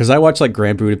know, because I watched like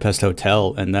Grand Budapest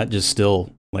Hotel, and that just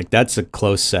still like that's a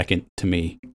close second to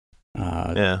me.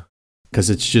 Because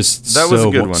it's just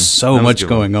so much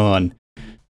going on.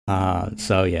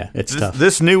 So yeah, it's tough.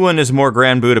 This new one is more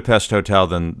Grand Budapest Hotel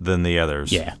than the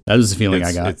others. Yeah, that was the feeling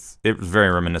I got. It was very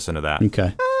reminiscent of that.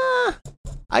 Okay.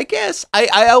 I guess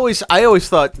I always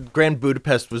thought Grand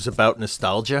Budapest was about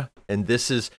nostalgia, and this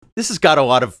has got a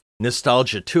lot of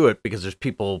nostalgia to it because there's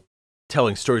people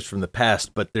telling stories from the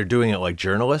past, but they're doing it like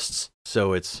journalists,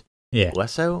 so it's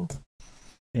less so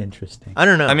interesting. I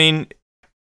don't know. I mean,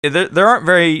 there aren't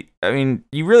very. I mean,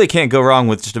 you really can't go wrong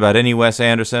with just about any Wes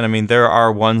Anderson. I mean, there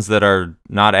are ones that are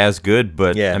not as good,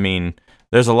 but I mean,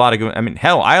 there's a lot of good. I mean,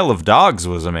 hell, Isle of Dogs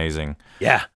was amazing.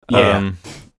 Yeah.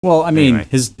 Well, I mean,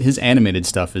 his animated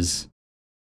stuff is,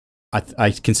 I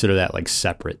consider that like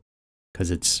separate because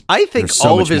it's. I think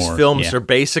all of his films are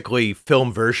basically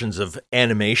film versions of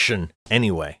animation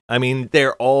anyway. I mean,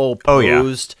 they're all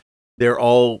posed. They're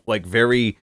all like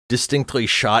very distinctly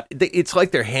shot. It's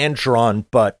like they're hand drawn,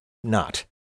 but not.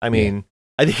 I mean,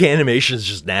 I think animation is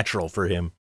just natural for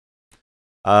him.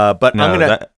 But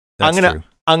I'm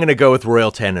gonna go with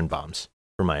Royal Tenenbaums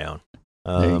for my own.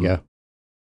 There you go.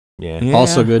 Yeah.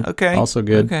 Also good. Okay. Also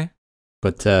good. Okay.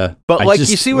 But like, you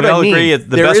see what I mean? Agree.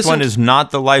 The best one is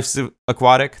not the Life's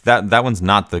Aquatic. That one's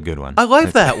not the good one. I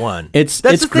like that one. It's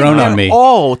grown on me.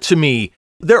 All to me,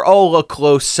 they're all a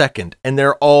close second, and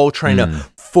they're all trying to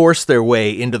force their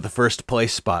way into the first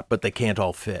place spot, but they can't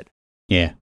all fit.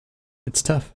 Yeah, it's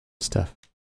tough.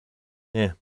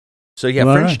 Yeah. So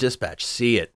yeah, French Dispatch.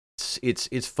 See it.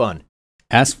 It's fun.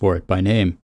 Ask for it by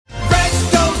name.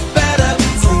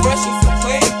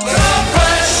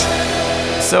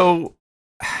 So,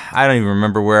 I don't even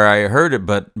remember where I heard it,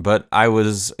 but I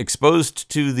was exposed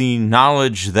to the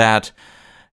knowledge that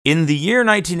in the year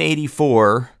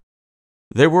 1984,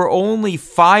 there were only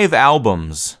 5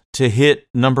 albums to hit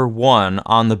number 1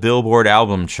 on the Billboard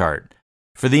album chart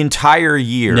for the entire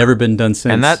year. Never been done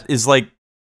since. And that is like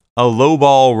a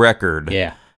lowball record.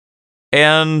 Yeah.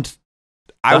 And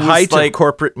I was height like, of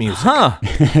corporate music.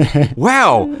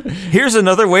 Wow. Here's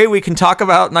another way we can talk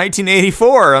about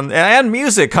 1984 and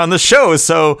music on the show.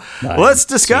 So let's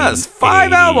discuss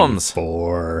 5 albums.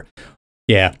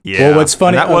 Yeah. Well, what's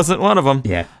funny? That wasn't one of them.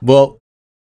 Yeah. Well,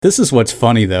 this is what's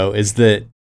funny though, is that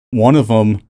one of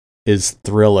them is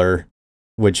Thriller,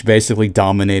 which basically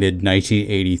dominated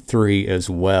 1983 as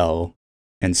well.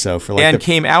 And so for like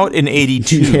came out in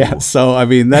 82. Yeah, so I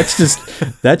mean that's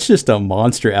just a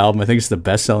monster album. I think it's the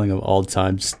best selling of all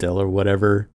time still or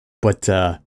whatever. But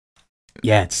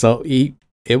so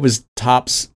it was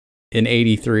tops in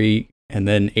 83 and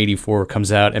then 84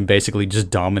 comes out and basically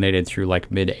just dominated through like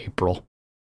mid-April.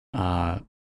 And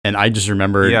I just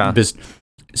remember just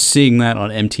seeing that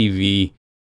on MTV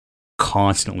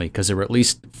constantly because there were at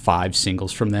least 5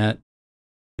 singles from that.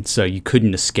 And so you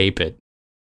couldn't escape it.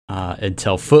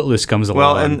 Until Footloose comes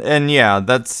along. Well,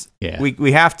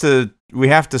 we have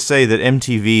to say that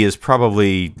MTV is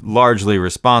probably largely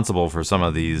responsible for some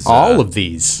of these. All of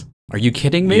these. Are you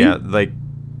kidding me? Yeah,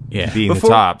 being the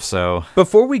top. So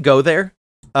before we go there,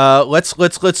 let's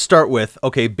start with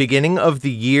beginning of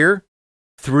the year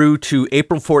through to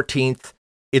April 14th.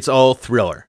 It's all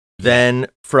Thriller. Then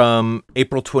from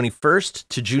April 21st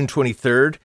to June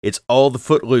 23rd, it's all the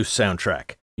Footloose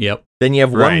soundtrack. Yep. Then you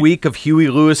have 1 week of Huey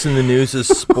Lewis and the News'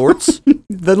 Sports.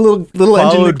 The little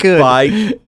engine that could.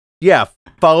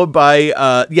 Followed by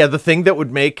the thing that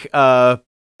would make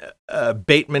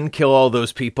Bateman kill all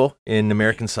those people in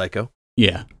American Psycho.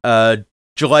 Yeah.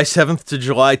 July 7th to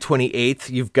July 28th,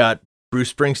 you've got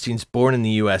Bruce Springsteen's Born in the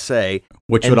U.S.A.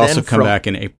 Which would also come back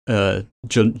in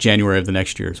January of the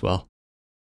next year as well.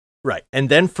 Right. And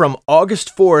then from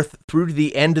August 4th through to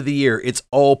the end of the year, it's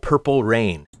all Purple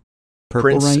Rain.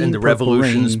 Prince and the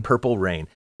Revolution's Purple Rain.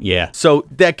 Yeah. So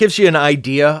that gives you an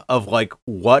idea of like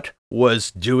what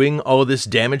was doing all this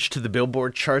damage to the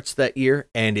Billboard charts that year,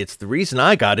 and it's the reason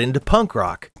I got into punk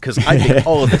rock, because I think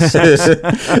all of this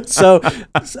sucks.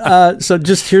 So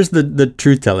just here's the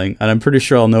truth telling, and I'm pretty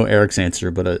sure I'll know Eric's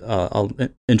answer, but I'll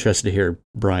interested to hear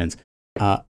Brian's.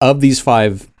 Of these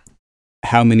 5,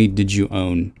 how many did you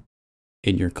own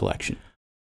in your collection?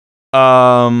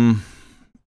 1.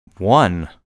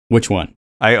 Which one?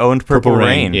 I owned Purple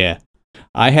Rain. Yeah.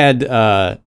 I had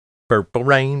Purple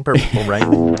Rain, Purple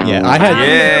Rain. Yeah, I had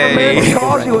Yay.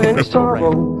 Cause you any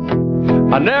sorrow.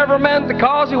 I never meant to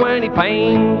cause you any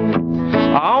pain.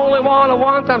 I only want to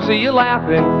one time see you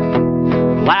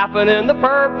laughing, laughing in the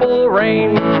purple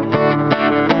rain.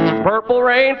 Purple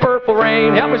rain, purple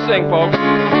rain. Help me sing, folks.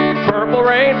 Purple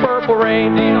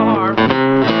rain, do no harm.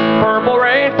 Purple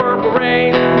rain.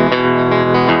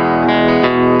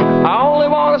 I only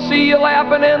want to see you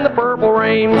laughing in the purple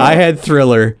rain. I had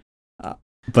Thriller,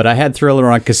 but I had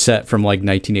Thriller on cassette from like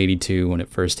 1982 when it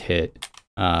first hit.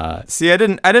 See, I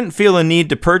didn't feel a need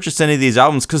to purchase any of these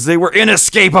albums because they were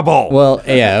inescapable. Well,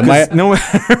 yeah, no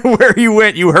matter where you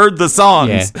went, you heard the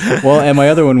songs. Yeah. Well, and my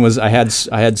other one was I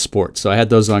had Sports, so I had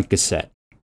those on cassette.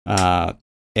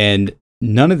 And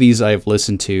none of these I've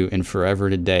listened to in forever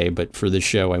and a day, but for this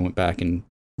show I went back and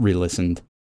re-listened,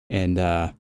 and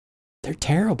they're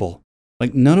terrible.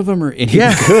 Like none of them are any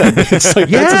good. It's like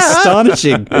that's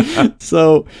astonishing.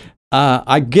 So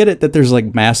I get it that there's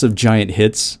like massive giant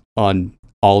hits on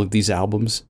all of these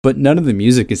albums, but none of the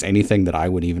music is anything that I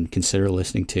would even consider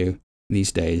listening to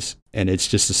these days, and it's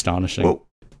just astonishing. Well,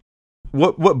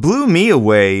 what blew me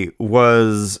away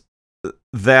was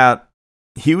that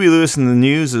Huey Lewis and the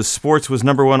News' Sports was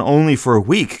number 1 only for a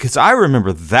week, because I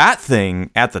remember that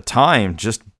thing at the time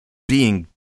just being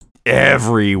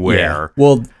everywhere. Yeah.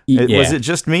 Well, was it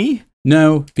just me?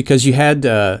 No, because you had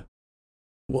it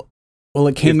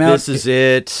came out. This is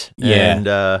it. Yeah.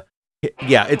 And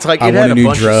it's like I it Want had a a New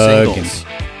bunch Drug of singles.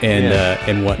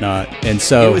 and whatnot, and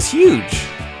so It was huge.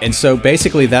 And so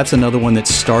basically, that's another one that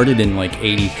started in like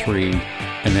 '83,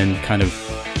 and then kind of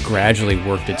gradually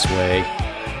worked its way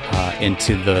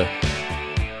into the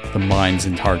minds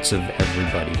and hearts of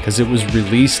everybody, because it was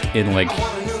released in like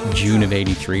June of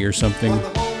 '83 or something,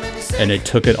 and it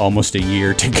took it almost a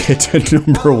year to get to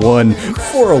number 1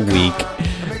 for a week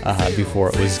before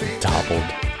it was toppled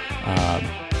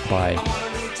by,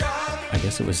 I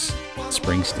guess it was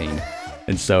Springsteen.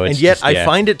 And so it's I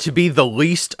find it to be the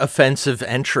least offensive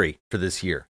entry for this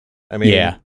year. I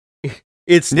mean,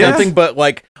 it's nothing but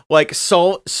like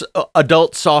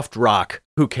adult soft rock.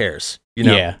 Who cares? You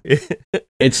know? Yeah.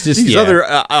 It's just these other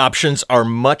options are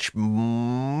much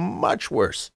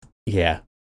worse. Yeah.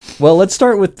 Well, let's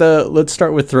start with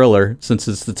Thriller, since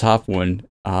it's the top one,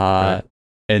 Right.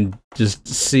 and just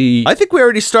see. I think we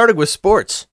already started with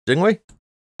Sports, didn't we?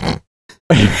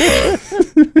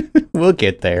 We'll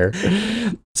get there.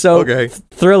 So, Okay.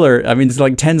 Thriller, I mean, it's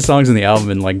like 10 songs in the album,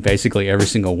 and like basically every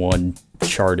single one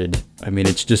charted. I mean,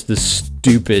 it's just this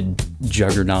stupid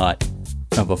juggernaut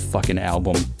of a fucking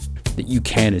album that you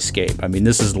can't escape. I mean,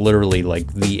 this is literally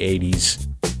like the 80s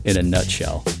in a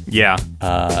nutshell. Yeah.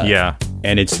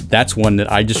 And that's one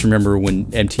that I just remember when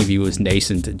MTV was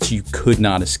nascent, you could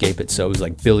not escape it. So it was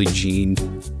like Billie Jean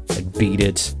and Beat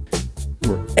It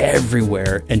were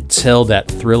everywhere until that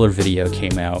Thriller video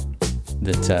came out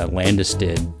that Landis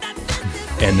did.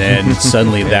 And then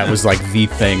suddenly that was like the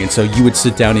thing. And so you would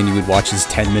sit down and you would watch this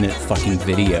 10-minute fucking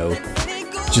video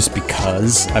just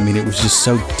because. I mean, it was just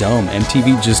so dumb.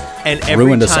 MTV just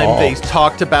ruined us all. Every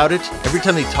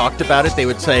time they talked about it, they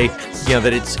would say,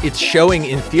 that it's showing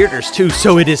in theaters too,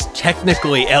 so it is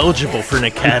technically eligible for an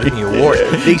Academy Award.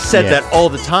 They said that all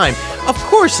the time. Of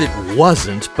course it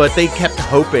wasn't, but they kept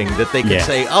hoping that they could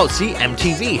say, oh, see,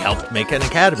 MTV helped make an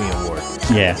Academy Award.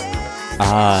 Yeah.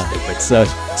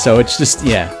 So it's just,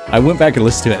 I went back and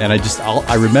listened to it, and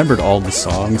I remembered all the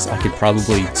songs. I could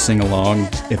probably sing along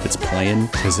if it's playing,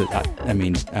 because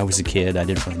I was a kid. I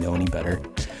didn't really know any better.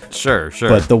 Sure.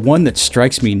 But the one that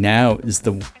strikes me now is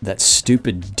that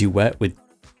stupid duet with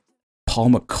Paul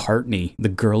McCartney, "The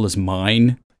Girl Is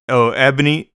Mine." Oh,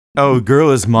 Ebony. Oh, "Girl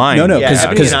Is Mine." No,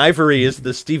 Ebony and Ivory is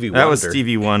the Stevie Wonder. That was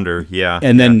Stevie Wonder, yeah.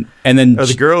 And then Oh,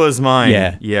 "The Girl Is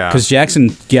Mine." Yeah. Because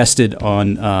Jackson guested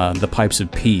on The Pipes of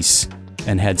Peace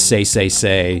and had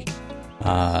Say,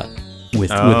 with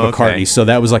McCartney. So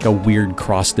that was like a weird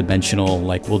cross-dimensional,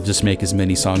 like we'll just make as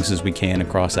many songs as we can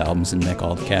across albums and make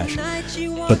all the cash.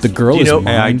 But The Girl Is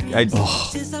Mine.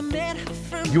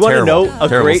 You want to know a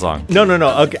terrible great song? No.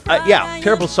 Okay,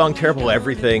 terrible song, terrible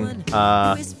everything.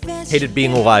 Hated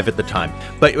being alive at the time.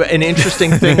 But an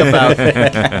interesting thing about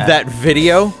that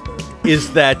video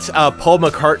is that Paul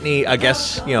McCartney, I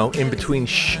guess, in between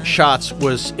shots,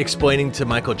 was explaining to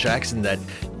Michael Jackson that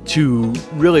to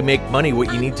really make money,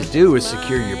 what you need to do is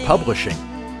secure your publishing.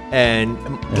 And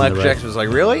Michael Jackson was like,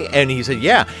 really? And he said,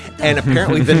 yeah. And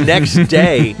apparently the next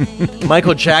day,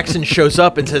 Michael Jackson shows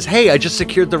up and says, hey, I just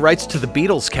secured the rights to the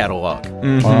Beatles catalog.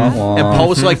 And Paul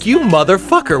was like, you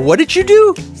motherfucker, what did you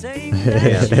do?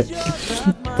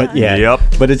 But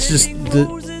but it's just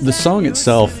the song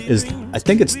itself is, I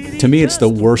think to me it's the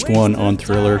worst one on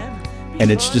Thriller,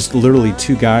 and it's just literally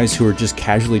two guys who are just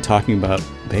casually talking about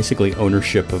basically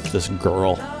ownership of this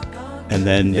girl, and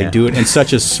then they do it in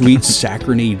such a sweet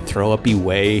saccharine throw-uppy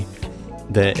way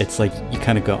that it's like you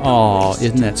kind of go, oh,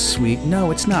 isn't that sweet?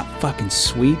 No, it's not fucking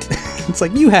sweet. It's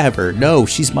like, you have her. No,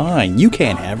 she's mine. You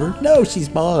can't have her. No,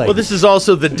 she's mine. Well, this is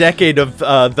also the decade of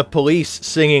the Police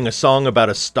singing a song about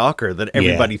a stalker that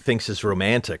everybody thinks is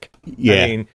romantic. Yeah. I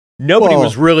mean, nobody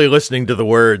was really listening to the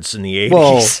words in the 80s.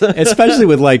 Well, especially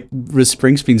with like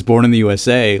Springsteen's Born in the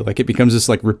USA, like it becomes this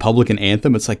like Republican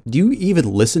anthem. It's like, do you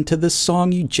even listen to this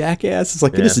song, you jackass? It's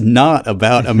like, it is not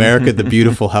about America the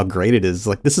Beautiful, how great it is.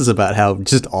 Like, this is about how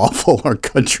just awful our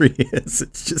country is.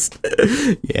 It's just,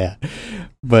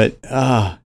 But,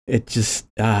 it just,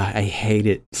 I hate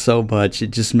it so much. It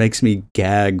just makes me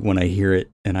gag when I hear it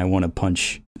and I want to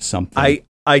punch something.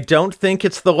 I don't think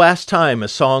it's the last time a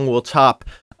song will top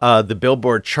the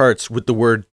Billboard charts with the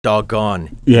word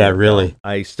doggone. Yeah, really.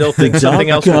 I still think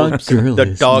something else will.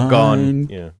 The doggone.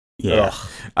 Yeah. Ugh.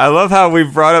 I love how we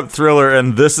brought up Thriller,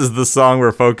 and this is the song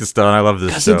we're focused on. I love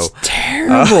this show. It's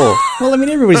terrible. Well, I mean,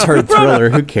 everybody's heard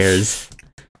Thriller. Who cares?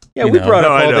 Yeah, we brought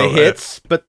up all the hits,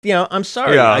 but I'm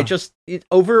sorry. I just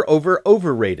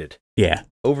overrated. Yeah,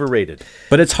 overrated.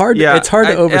 But it's hard. Yeah, it's hard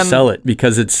to oversell it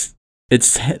because it's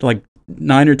like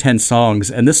 9 or 10 songs,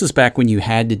 and this is back when you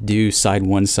had to do side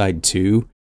 1, side 2,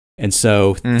 and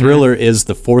so Thriller is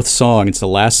the 4th song. It's the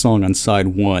last song on side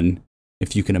 1,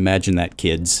 if you can imagine that,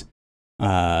 kids.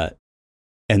 And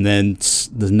then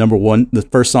the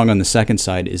first song on the second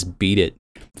side is Beat It,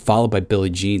 followed by Billie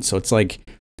Jean. So it's like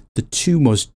the two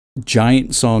most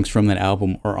giant songs from that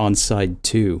album are on side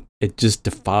 2. It just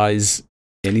defies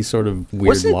any sort of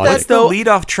weird logic. What's the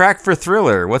lead-off track for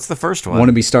Thriller? What's the first one? Want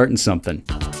to Be Startin Somethin'.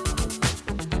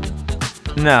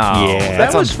 No. Yeah.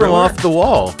 That was from Off the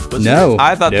Wall. No.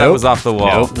 I thought that was Off the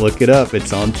Wall. Nope, look it up.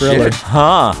 It's on Thriller. Shit.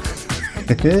 Huh.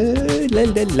 La,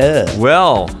 la, la.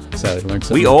 Well, so learned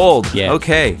we old. Yeah.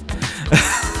 Okay.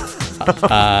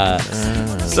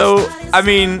 So, I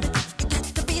mean,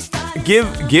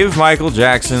 give Michael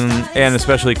Jackson and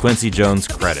especially Quincy Jones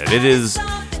credit. It is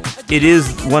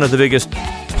one of the biggest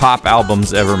pop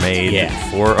albums ever made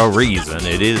for a reason.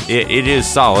 It is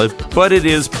solid, but it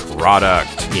is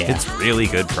product. Yeah. It's really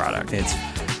good product.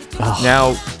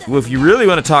 Now, if you really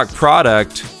want to talk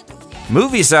product,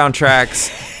 movie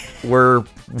soundtracks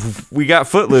we got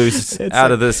Footloose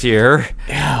out of this year,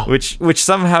 which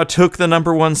somehow took the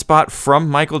 #1 spot from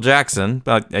Michael Jackson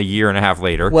about a year and a half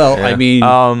later. Well, I mean,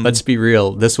 let's be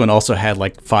real. This one also had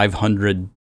like 500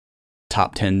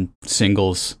 top 10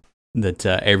 singles that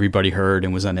everybody heard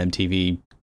and was on MTV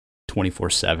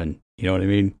 24/7. You know what I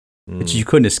mean? Which you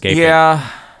couldn't escape. Yeah.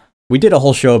 We did a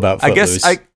whole show about Footloose.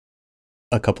 I guess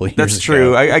a couple of years ago. That's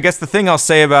true. I guess the thing I'll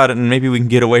say about it, and maybe we can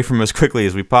get away from it as quickly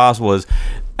as we possible, is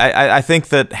I think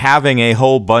that having a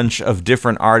whole bunch of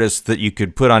different artists that you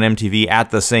could put on MTV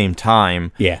at the same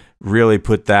time really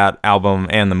put that album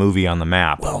and the movie on the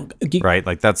map. Well, right?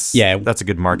 Like that's a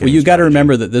good marketing. Well, you got to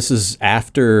remember that this is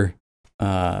after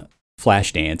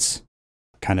Flashdance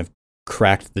kind of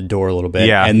cracked the door a little bit.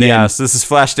 Yeah, and then, so this is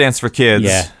Flashdance for kids.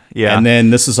 Yeah. And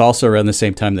then this is also around the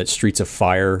same time that Streets of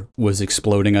Fire was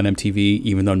exploding on MTV,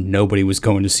 even though nobody was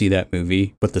going to see that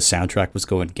movie, but the soundtrack was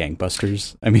going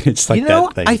gangbusters. I mean, it's like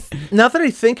that thing. Now that I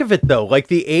think of it, though, like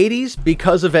the 80s,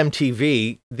 because of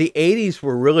MTV, the 80s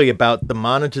were really about the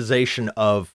monetization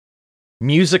of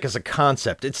music as a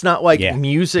concept. It's not like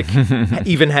music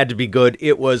even had to be good.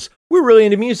 It was, we're really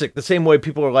into music. The same way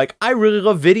people are like, I really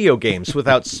love video games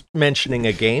without mentioning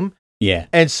a game. Yeah.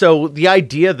 And so the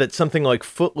idea that something like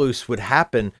Footloose would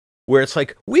happen where it's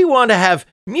like, we want to have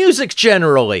music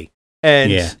generally.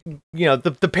 And, you know,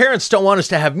 the parents don't want us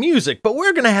to have music, but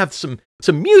we're going to have some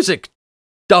music.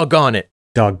 Doggone it.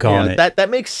 Doggone it. That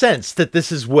makes sense that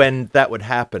this is when that would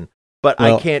happen. but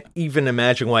Well- I can't even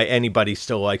imagine why anybody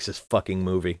still likes this fucking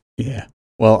movie. Yeah.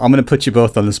 Well, I'm going to put you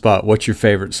both on the spot. What's your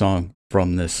favorite song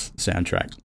from this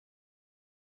soundtrack?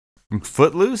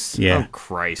 Footloose? Yeah. Oh,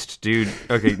 Christ, dude.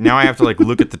 Okay, now I have to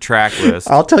look at the track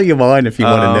list. I'll tell you mine if you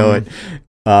want to know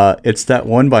it. It's that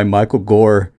one by Michael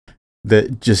Gore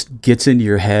that just gets into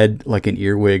your head like an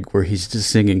earwig, where he's just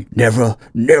singing never,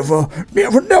 never,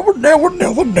 never, never, never,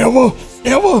 never, never,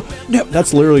 never, never.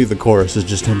 That's literally the chorus. Is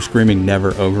just him screaming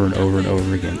never over and over and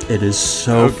over again. It is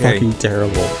so fucking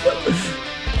terrible.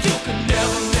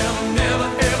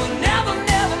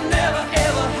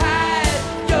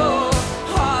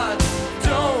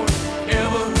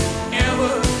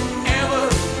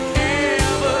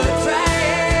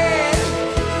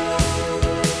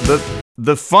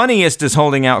 The funniest is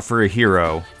Holding Out for a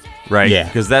Hero, right? Yeah.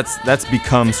 Because that's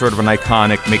become sort of an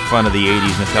iconic make fun of the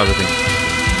 80s nostalgia thing.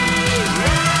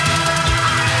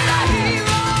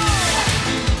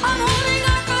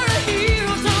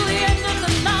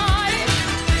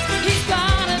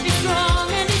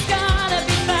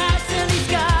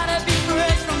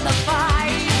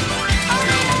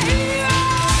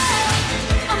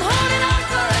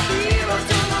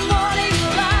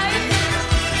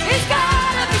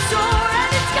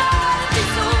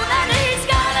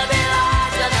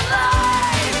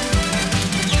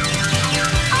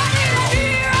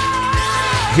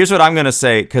 Here's what I'm gonna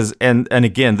say, because and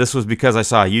again, this was because I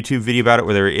saw a YouTube video about it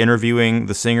where they were interviewing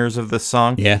the singers of this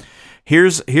song. Yeah.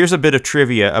 Here's a bit of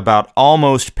trivia about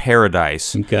Almost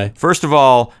Paradise. Okay. First of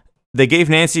all, they gave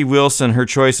Nancy Wilson her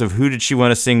choice of who did she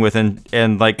want to sing with, and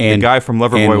the guy from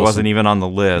Loverboy wasn't even on the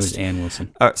list. It was Ann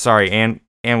Wilson. Sorry, Ann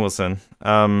Wilson.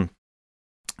 But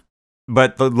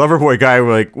the Loverboy guy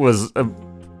was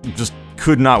just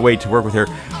could not wait to work with her.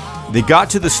 They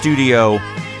got to the studio.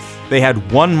 They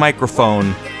had one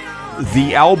microphone.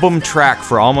 The album track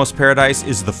for Almost Paradise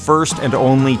is the first and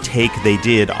only take they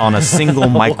did on a single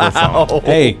microphone.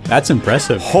 Hey, that's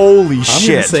impressive. Holy shit. I'm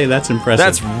going to say that's impressive.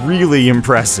 That's really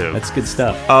impressive. That's good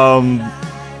stuff.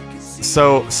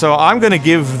 So I'm going to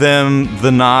give them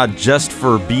the nod just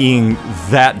for being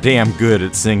that damn good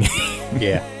at singing.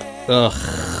 Yeah. Ugh.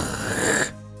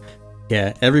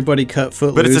 Yeah, everybody cut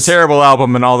Footloose. But it's a terrible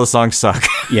album and all the songs suck.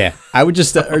 Yeah, I would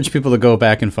just urge people to go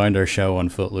back and find our show on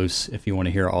Footloose if you want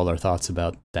to hear all our thoughts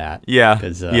about that. Yeah,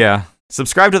 yeah.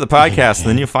 Subscribe to the podcast, and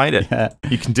then you'll find it. Yeah.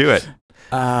 You can do it.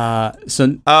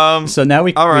 So now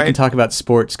we can talk about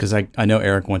sports, because I know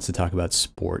Eric wants to talk about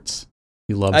sports.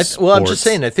 He loves sports. Well, I'm just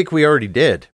saying, I think we already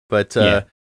did. But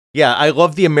yeah, I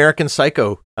love the American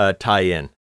Psycho tie-in.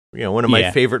 You know, one of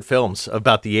my favorite films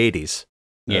about the 80s.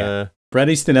 Yeah. Bret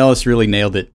Easton Ellis really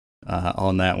nailed it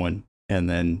on that one, and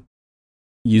then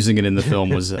using it in the film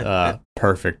was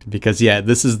perfect, because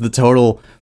this is the total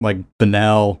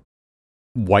banal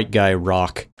white guy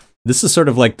rock. This is sort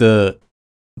of like the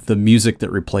music that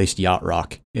replaced yacht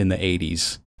rock in the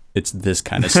 80s. It's this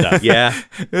kind of stuff. Yeah,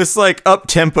 it's like up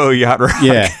tempo yacht rock.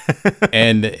 Yeah,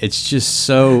 and it's just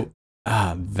so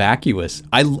vacuous.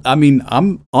 I mean,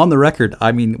 I'm on the record.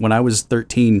 I mean, when I was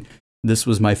 13, this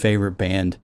was my favorite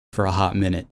band for a hot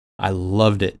minute. I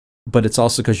loved it. But it's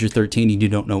also because you're 13 and you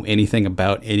don't know anything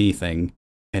about anything,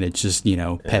 and it's just,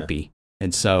 peppy.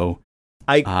 And so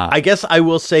I guess I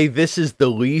will say this is the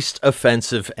least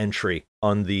offensive entry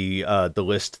on the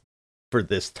list for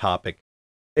this topic.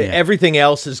 Yeah. Everything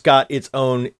else has got its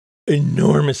own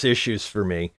enormous issues for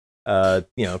me.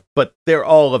 But they're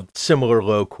all of similar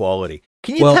low quality.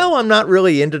 Can you tell I'm not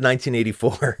really into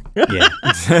 1984? Yeah.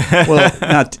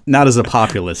 Well, not as a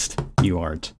populist, you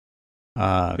aren't.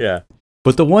 Yeah.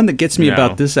 But the one that gets me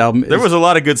about this album is... There was a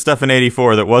lot of good stuff in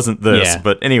 84 that wasn't this,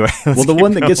 but anyway. Well, the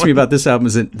one that gets me about this album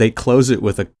is that they close it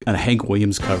with a Hank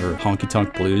Williams cover, Honky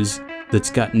Tonk Blues, that's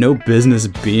got no business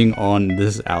being on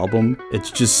this album.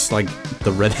 It's just like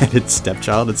the redheaded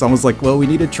stepchild. It's almost like, well, we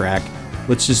need a track.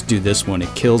 Let's just do this one.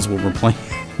 It kills when we're playing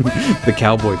the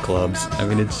cowboy clubs. I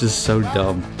mean, it's just so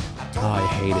dumb. Oh, I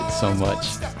hate it so much.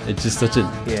 It's just such a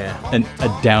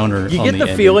downer. You on get the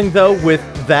ending. feeling, though, with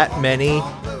that many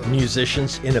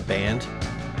musicians in a band,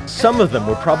 some of them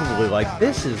were probably like,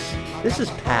 this is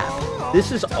pap.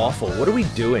 This is awful. What are we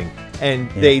doing?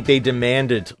 And they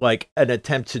demanded like an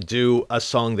attempt to do a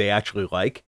song they actually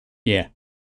like. Yeah,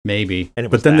 maybe. And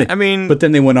but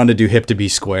then they went on to do Hip to Be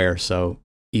Square, so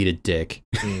eat a dick.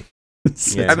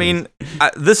 I mean,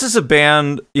 this is a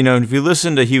band, if you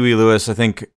listen to Huey Lewis, I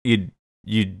think you'd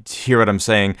hear what I'm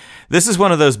saying. This is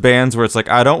one of those bands where it's like,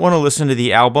 I don't want to listen to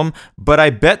the album, but I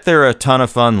bet they're a ton of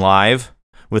fun live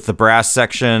with the brass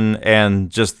section and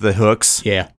just the hooks.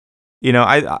 Yeah.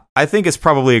 I think it's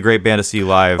probably a great band to see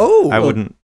live. Oh, I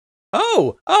wouldn't.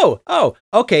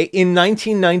 Okay. In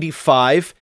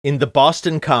 1995, in the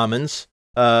Boston Commons,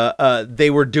 they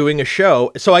were doing a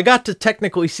show, so I got to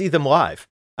technically see them live.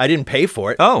 I didn't pay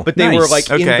for it. Oh, but they were nice.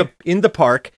 like in the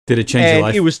park. Did it change your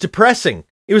life? It was depressing.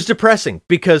 It was depressing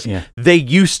because they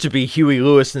used to be Huey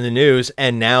Lewis and the News,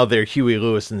 and now they're Huey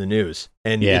Lewis and the News,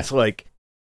 and it's like,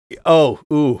 oh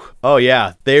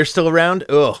yeah, they're still around.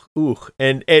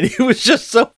 And it was just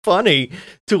so funny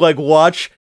to like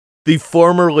watch the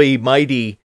formerly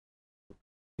mighty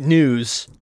News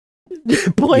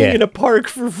playing in a park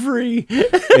for free.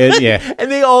 And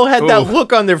they all had that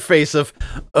look on their face of,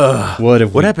 what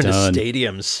happened done? to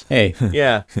stadiums? Hey,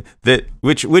 yeah,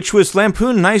 which was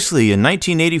lampooned nicely in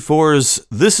 1984's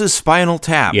 "This Is Spinal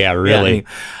Tap." Yeah, really.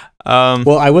 Yeah.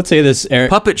 Well, I would say this, Eric,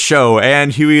 Puppet Show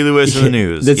and Huey Lewis and the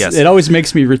News. Yes. It always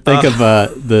makes me think of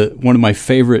one of my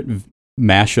favorite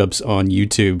mashups on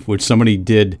YouTube, which somebody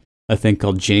did a thing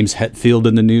called James Hetfield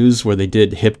in the News, where they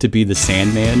did "Hip to Be the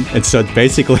Sandman," and so it's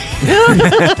basically,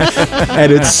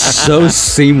 and it's so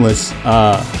seamless.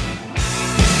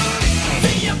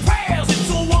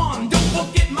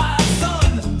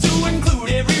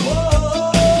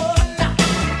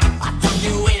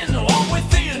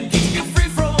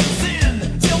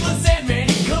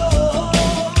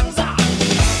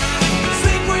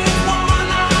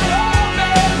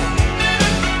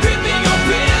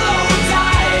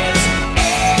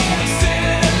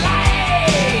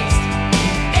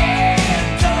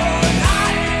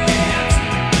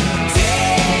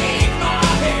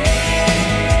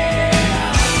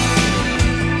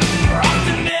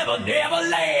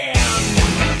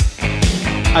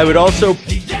 I would also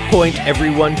point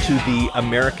everyone to the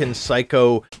American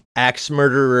Psycho axe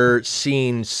murderer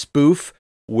scene spoof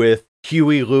with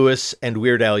Huey Lewis and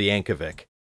Weird Al Yankovic.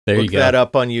 There you Look go. that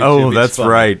up on YouTube. Oh, It's that's funny.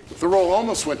 right. The role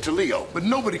almost went to Leo, but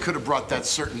nobody could have brought that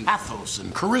certain pathos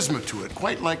and charisma to it,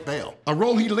 quite like Bale. A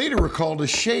role he later recalled a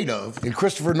shade of in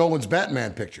Christopher Nolan's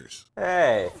Batman pictures.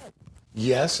 Hey.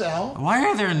 Yes, Al? Why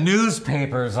are there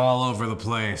newspapers all over the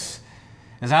place?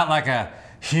 Is that like a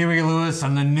Huey Lewis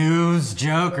and the News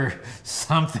joke or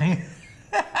something?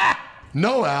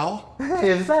 No, Al.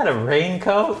 Hey, is that a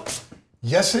raincoat?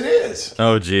 Yes, it is.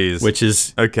 Oh, geez. Which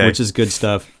is good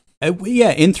stuff. In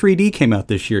 3D came out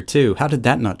this year too. How did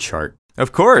that not chart?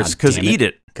 Of course, because God damn Eat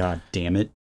It. God damn it.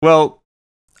 Well,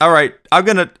 all right. I'm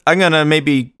gonna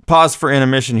maybe pause for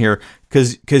intermission here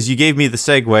because you gave me the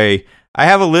segue. I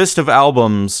have a list of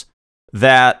albums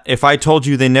that if I told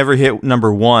you they never hit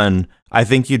number one, I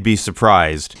think you'd be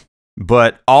surprised.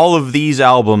 But all of these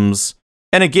albums,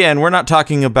 and again, we're not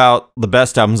talking about the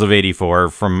best albums of '84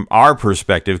 from our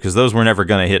perspective because those were never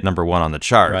going to hit number one on the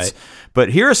charts. Right. But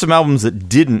here are some albums that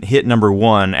didn't hit number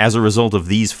one as a result of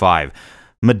these five.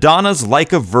 Madonna's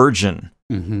 "Like a Virgin"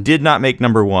 did not make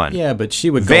number one. Yeah, but she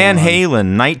would Van go on.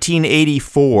 Halen,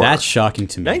 1984. That's shocking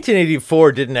to me.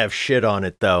 1984 didn't have shit on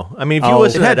it, though. I mean, if you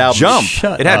listen to that album... Jump.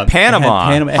 It had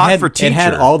Panama. Hot for Teacher. It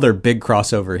had all their big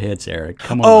crossover hits, Eric.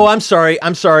 Come on. Oh, I'm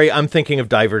sorry. I'm thinking of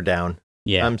Diver Down.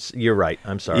 Yeah. You're right.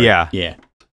 I'm sorry.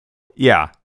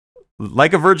 Yeah.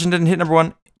 Like a Virgin didn't hit number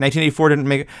one. 1984 didn't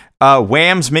make it.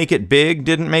 Wham's Make It Big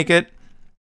didn't make it.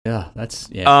 Yeah, that's...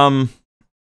 Yeah.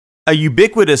 A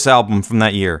ubiquitous album from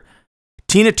that year.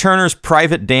 Tina Turner's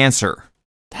Private Dancer.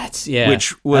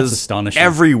 Which was astonishing.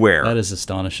 everywhere. That is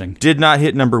astonishing. Did not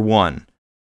hit number one.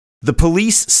 The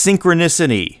Police,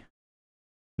 Synchronicity.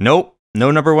 Nope.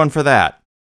 No number one for that.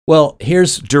 Well,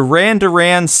 here's... Duran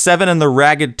Duran, Seven and the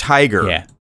Ragged Tiger. Yeah.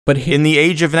 But in the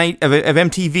age of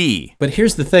MTV. But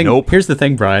here's the thing. Nope. Here's the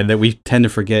thing, Brian, that we tend to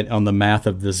forget on the math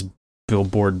of this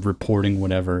Billboard reporting,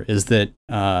 whatever, is that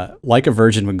Like a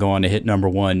Virgin would go on to hit number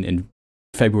one in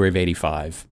February of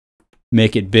 '85.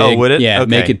 Make It Big. Oh, would it? Yeah, Okay.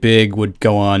 Make It Big would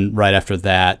go on right after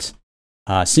that.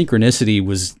 Synchronicity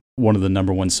was one of the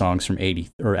number one songs from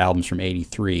albums from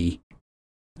 '83.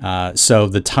 So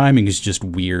the timing is just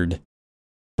weird.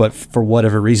 But for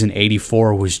whatever reason,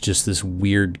 '84 was just this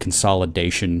weird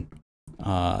consolidation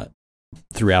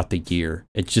throughout the year.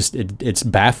 It's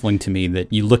baffling to me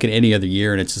that you look at any other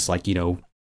year and it's just like,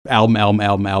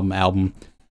 album.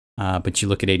 But you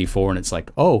look at '84 and it's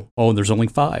like, oh, there's only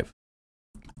 5.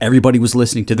 Everybody was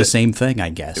listening to the same thing, I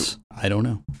guess. I don't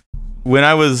know. When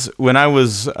I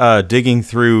was digging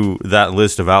through that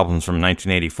list of albums from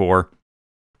 1984,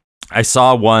 I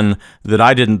saw one that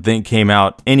I didn't think came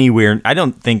out anywhere. I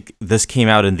don't think this came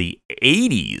out in the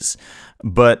 80s,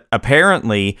 but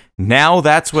apparently Now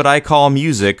That's What I Call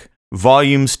Music,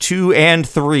 volumes 2 and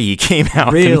 3 came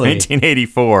out in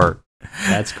 1984.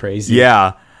 That's crazy.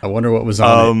 Yeah. I wonder what was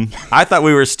on it. I thought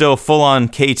we were still full on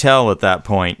K-Tel at that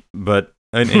point, but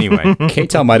anyway.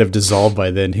 K-Tel might have dissolved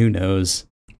by then. Who knows?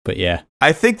 But yeah,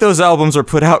 I think those albums are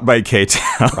put out by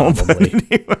K-Town.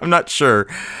 I'm not sure.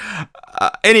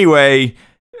 Anyway,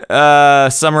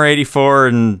 Summer 84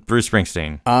 and Bruce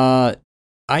Springsteen.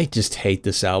 I just hate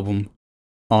this album,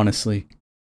 honestly.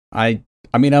 I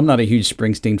mean, I'm not a huge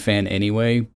Springsteen fan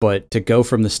anyway, but to go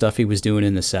from the stuff he was doing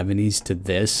in the 70s to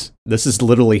this is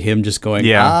literally him just going,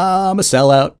 I'm a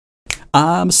sellout.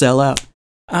 I'm a sellout.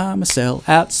 I'm a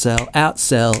sellout,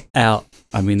 sell out.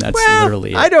 I mean, that's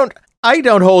literally it. I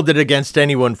don't hold it against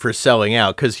anyone for selling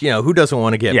out because, who doesn't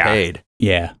want to get paid?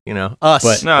 Yeah. Us,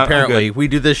 but, apparently, we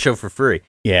do this show for free.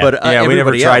 Yeah. But we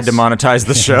never tried to monetize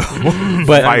the show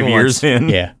but 5 years in.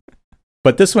 Yeah.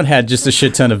 But this one had just a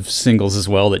shit ton of singles as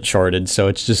well that charted. So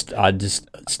it's just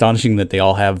astonishing that they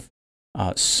all have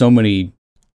so many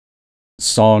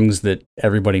songs that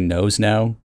everybody knows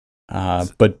now.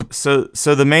 But so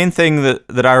the main thing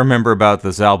that I remember about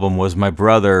this album was my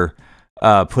brother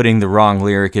putting the wrong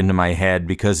lyric into my head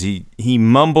because he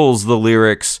mumbles the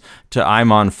lyrics to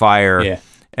 "I'm on Fire." Yeah.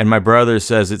 And my brother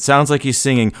says, it sounds like he's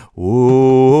singing,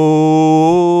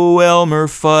 "Ooh, Elmer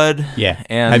Fudd." Yeah.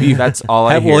 And that's all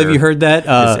I hear. Well, have you heard that?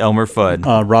 Is Elmer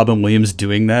Fudd. Robin Williams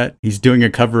doing that. He's doing a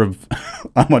cover of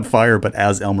I'm on Fire, but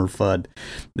as Elmer Fudd.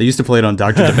 They used to play it on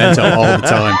Dr. Demento all the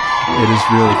time. It is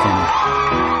really funny.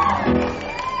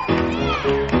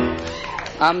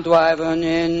 I'm driving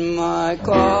in my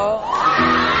car.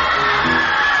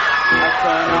 I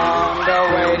turn on the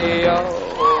radio.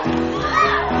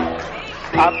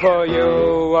 I pull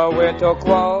you a little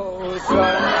closer.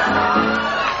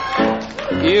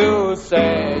 You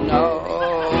say no.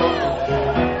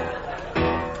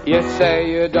 You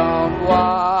say you don't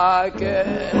like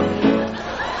it.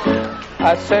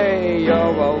 I say you're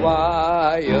a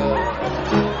liar.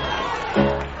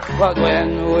 But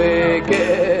when we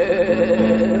get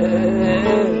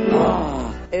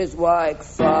it's like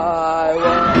fire.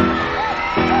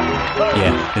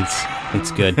 Yeah,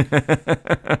 it's good.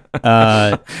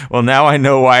 Well, now I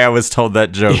know why I was told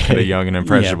that joke at a young and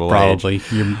impressionable probably.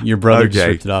 age. Your brother just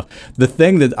ripped it off. The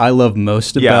thing that I love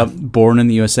most about Born in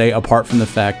the USA, apart from the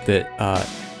fact that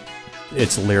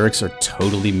its lyrics are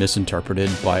totally misinterpreted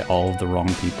by all of the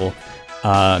wrong people,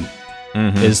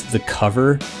 is the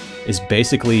cover is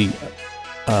basically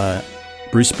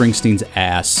Bruce Springsteen's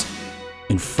ass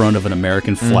in front of an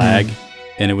American flag,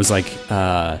 and it was like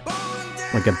a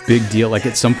big deal. Like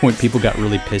at some point, people got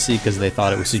really pissy because they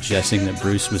thought it was suggesting that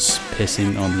Bruce was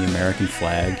pissing on the American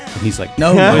flag, and he's like,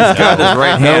 "No, he's got his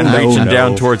right hand reaching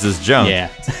down towards his junk." Yeah,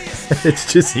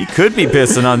 it's just he could be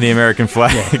pissing on the American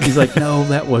flag. Yeah. He's like, "No,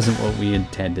 that wasn't what we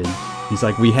intended." He's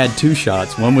like, "We had two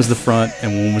shots. One was the front,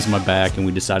 and one was my back, and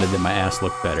we decided that my ass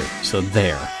looked better. So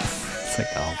there." It's like,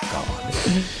 oh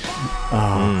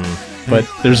god. But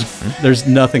there's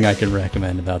nothing I can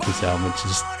recommend about this album.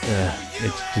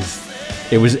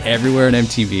 It was everywhere on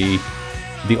MTV.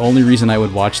 The only reason I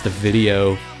would watch the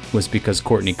video was because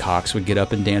Courtney Cox would get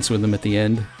up and dance with him at the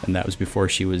end, and that was before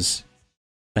she was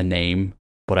a name.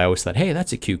 But I always thought, hey,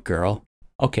 that's a cute girl.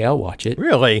 Okay, I'll watch it.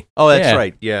 Really? Oh, that's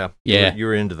right. Yeah. Yeah. You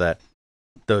were into that.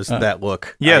 That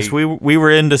look. Yes, we were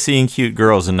into seeing cute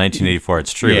girls in 1984.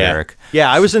 It's true, Eric.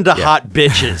 Yeah, I was into hot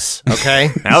bitches.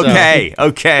 Okay.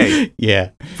 Okay. Yeah.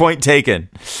 Point taken.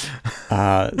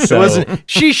 So wasn't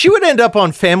she would end up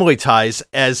on Family Ties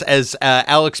as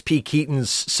Alex P. Keaton's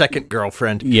second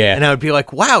girlfriend. Yeah. And I would be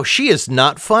like, wow, she is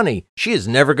not funny. She is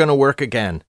never going to work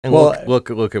again. And look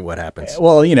at what happens.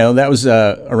 Well, that was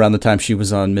around the time she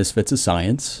was on Misfits of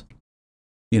Science.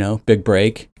 Big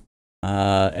break.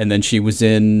 And then she was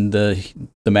in the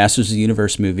Masters of the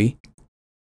Universe movie,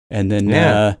 and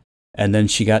then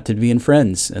she got to be in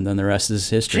Friends, and then the rest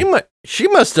is history. She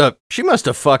must have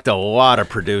fucked a lot of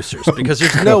producers because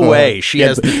there's no way she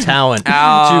has the talent.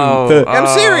 I'm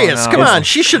serious. No. Come on,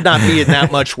 she should not be in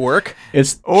that much work.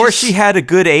 She had a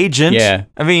good agent. Yeah,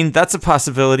 I mean that's a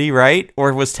possibility, right?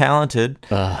 Or was talented.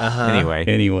 Anyway,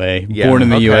 Born in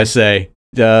the USA.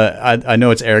 I know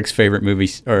it's Eric's favorite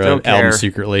movie or album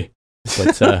secretly.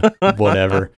 But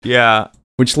whatever. Yeah.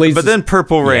 Which leads. But then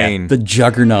Purple Rain, the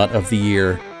juggernaut of the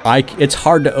year. It's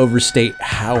hard to overstate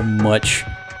how much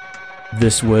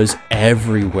this was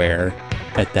everywhere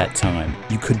at that time.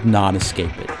 You could not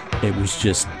escape it. It was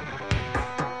just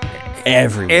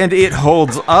everywhere. And it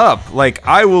holds up. Like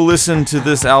I will listen to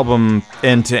this album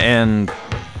end to end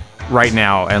right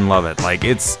now and love it. Like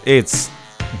it's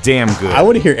damn good. I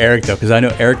want to hear Eric though, because I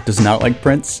know Eric does not like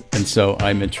Prince, and so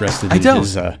I'm interested in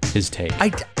his take. I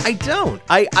don't.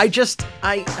 I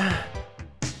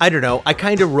don't know. I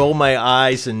kind of roll my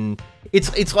eyes, and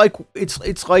it's like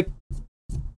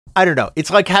I don't know.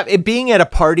 It's like being at a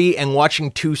party and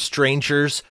watching two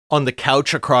strangers on the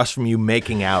couch across from you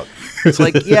making out. It's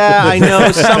like, yeah, I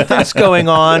know something's going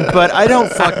on, but I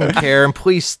don't fucking care, and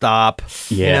please stop.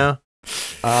 Yeah. You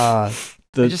know? I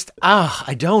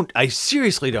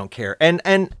seriously don't care. And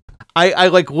I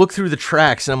like look through the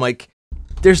tracks and I'm like,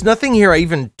 there's nothing here I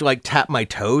even like tap my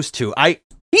toes to.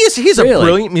 He's a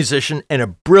brilliant musician and a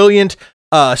brilliant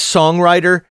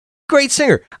songwriter, great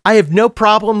singer. I have no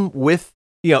problem with,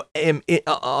 him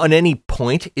on any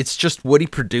point. It's just what he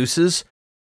produces.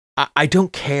 I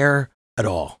don't care at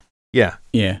all. Yeah.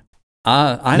 Yeah.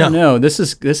 I don't know. This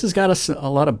has got a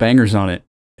lot of bangers on it,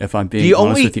 if I'm being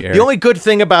honest with you, Eric. The only good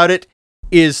thing about it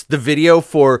is the video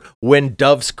for When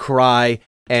Doves Cry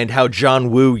and how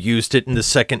John Woo used it in the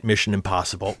second Mission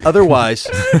Impossible. Otherwise,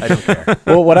 I don't care.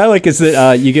 Well, what I like is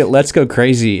that you get Let's Go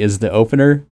Crazy is the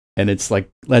opener, and it's like,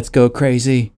 let's go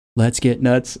crazy, let's get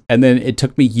nuts. And then it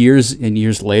took me years and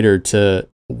years later to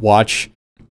watch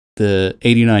the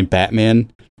 89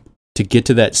 Batman to get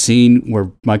to that scene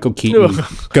where Michael Keaton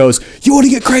goes, you want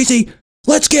to get crazy?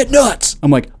 Let's get nuts.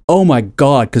 I'm like, oh my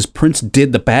God, because Prince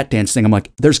did the bat dance thing. I'm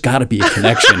like, there's got to be a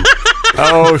connection.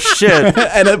 Oh, shit.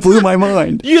 And it blew my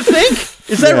mind. You think?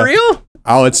 Is that real?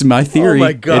 Oh, it's my theory. Oh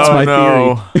my God. It's my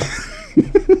theory.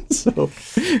 So,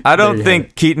 I don't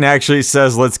think Keaton actually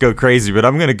says, let's go crazy, but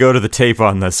I'm going to go to the tape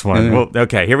on this one. Well,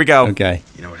 okay, here we go. Okay.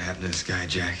 You know what happened to this guy,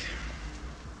 Jack?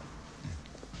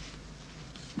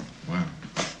 Well,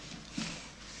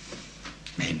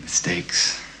 made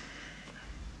mistakes.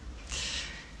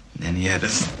 And then he had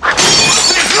us.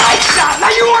 Lights out! Now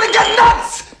you want to get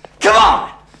nuts! Come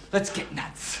on! Let's get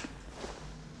nuts.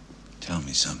 Tell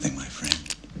me something, my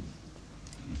friend.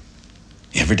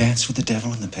 You ever danced with the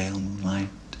devil in the pale moonlight?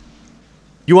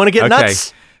 You want to get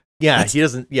nuts? Yeah, he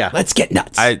doesn't. Yeah. Let's get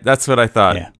nuts. That's what I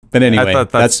thought. Yeah. But anyway, I thought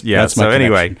that's my so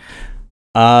anyway.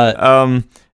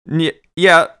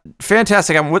 Yeah,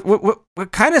 fantastic.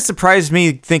 What kind of surprised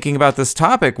me thinking about this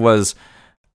topic was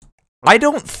I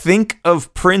don't think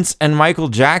of Prince and Michael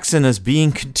Jackson as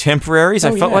being contemporaries.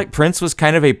 I felt like Prince was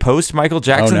kind of a post-Michael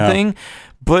Jackson thing,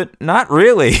 but not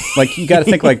really. Like, you got to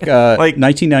think, like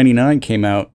 1999 came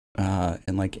out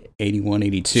in like 81,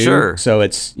 82. Sure. So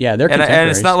it's, they're contemporaries. And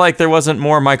it's not like there wasn't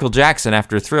more Michael Jackson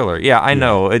after Thriller. Yeah, I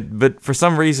know. But for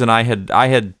some reason, I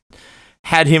had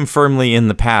him firmly in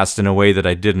the past in a way that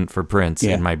I didn't for Prince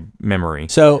in my memory.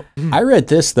 So I read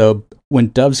this, though, When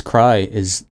Doves Cry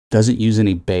doesn't use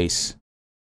any bass,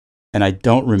 and I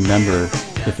don't remember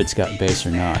if it's got bass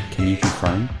or not. Can you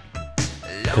confirm?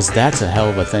 Because that's a hell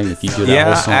of a thing if you do that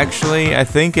whole song. Yeah, actually, I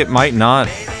think it might not.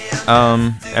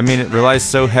 I mean, it relies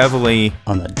so heavily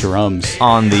on the drums.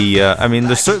 On the, I mean,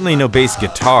 there's certainly no bass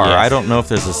guitar. Yes. I don't know if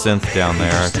there's a synth down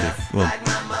there. We'll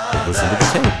listen to the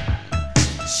tape.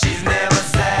 She's never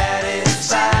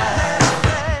satisfied.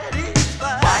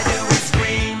 Why do we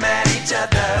scream at each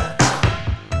other?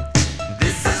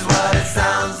 This is what it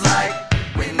sounds like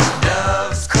when the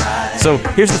doves cry. So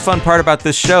here's the fun part about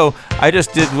this show. I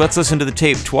just did Let's Listen to the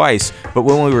Tape twice, but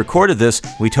when we recorded this,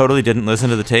 we totally didn't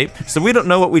listen to the tape, so we don't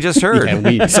know what we just heard.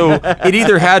 So it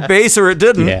either had bass or it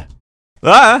didn't. Yeah.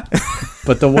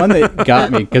 But the one that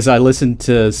got me, because I listened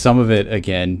to some of it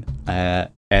again,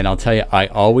 and I'll tell you, I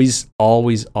always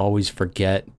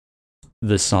forget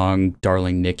the song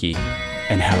Darling Nikki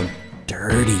and how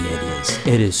dirty it is.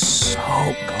 It is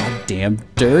so goddamn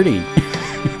dirty.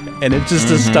 And it's just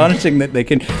astonishing that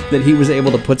that he was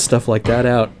able to put stuff like that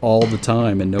out all the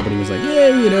time, and nobody was like, yeah,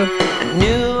 you know. I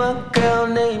knew a girl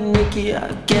named Nikki.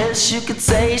 I guess you could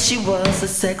say she was a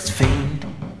sex fiend.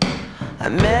 I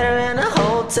met her in a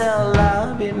hotel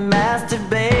lobby,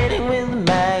 masturbating with a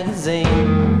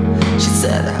magazine. She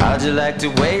said, how'd you like to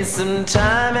waste some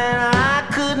time? And I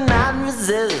could not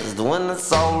resist when I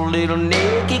saw little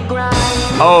Nikki grind.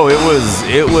 Oh, it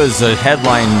was a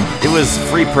headline. It was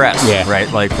free press, right?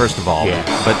 Like, first of all. Yeah.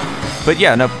 But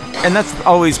yeah, no, and that's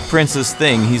always Prince's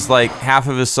thing. He's like, half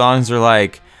of his songs are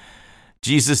like,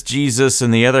 Jesus, Jesus,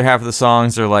 and the other half of the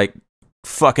songs are like,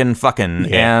 fucking,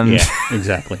 and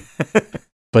exactly.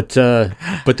 But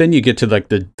then you get to like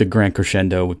the grand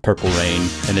crescendo with Purple Rain,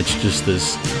 and it's just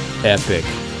this epic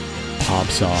pop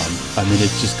song. I mean, it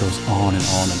just goes on and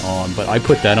on and on. But I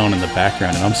put that on in the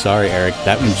background, and I'm sorry, Eric,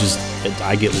 that one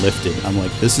I get lifted. I'm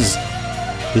like, this is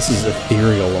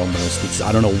ethereal almost.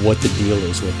 I don't know what the deal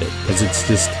is with it, because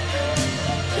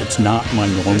it's not my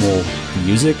normal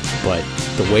music, but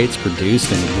the way it's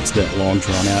produced and it's that long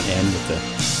drawn out end with the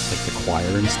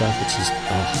choir and stuff, it's just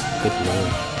good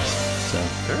lord.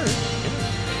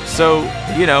 So,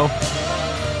 you know,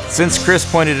 since Chris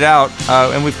pointed it out,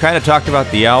 and we've kind of talked about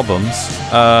the albums,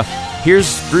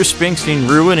 here's Bruce Springsteen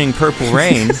ruining Purple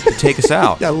Rain to take us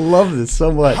out. I love this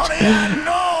so much. Honey, I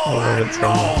know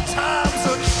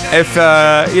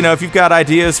If you've got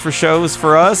ideas for shows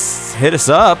for us, hit us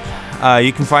up.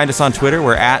 You can find us on Twitter.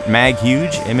 We're at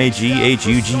MagHuge,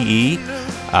 MAGHUGE.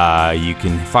 You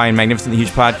can find Magnificently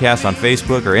Huge Podcast on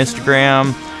Facebook or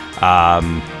Instagram.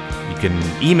 You can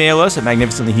email us at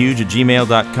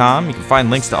magnificentlyhuge@gmail.com. You can find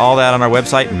links to all that on our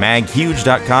website,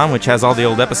 maghuge.com, which has all the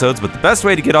old episodes. But the best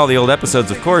way to get all the old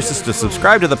episodes, of course, is to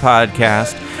subscribe to the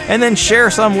podcast and then share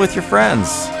some with your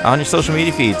friends on your social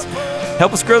media feeds.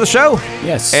 Help us grow the show.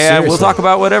 Yes, and seriously. we'll talk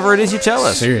about whatever it is you tell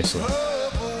us. Seriously.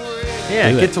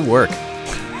 Yeah, get to work.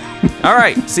 All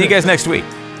right. See you guys next week.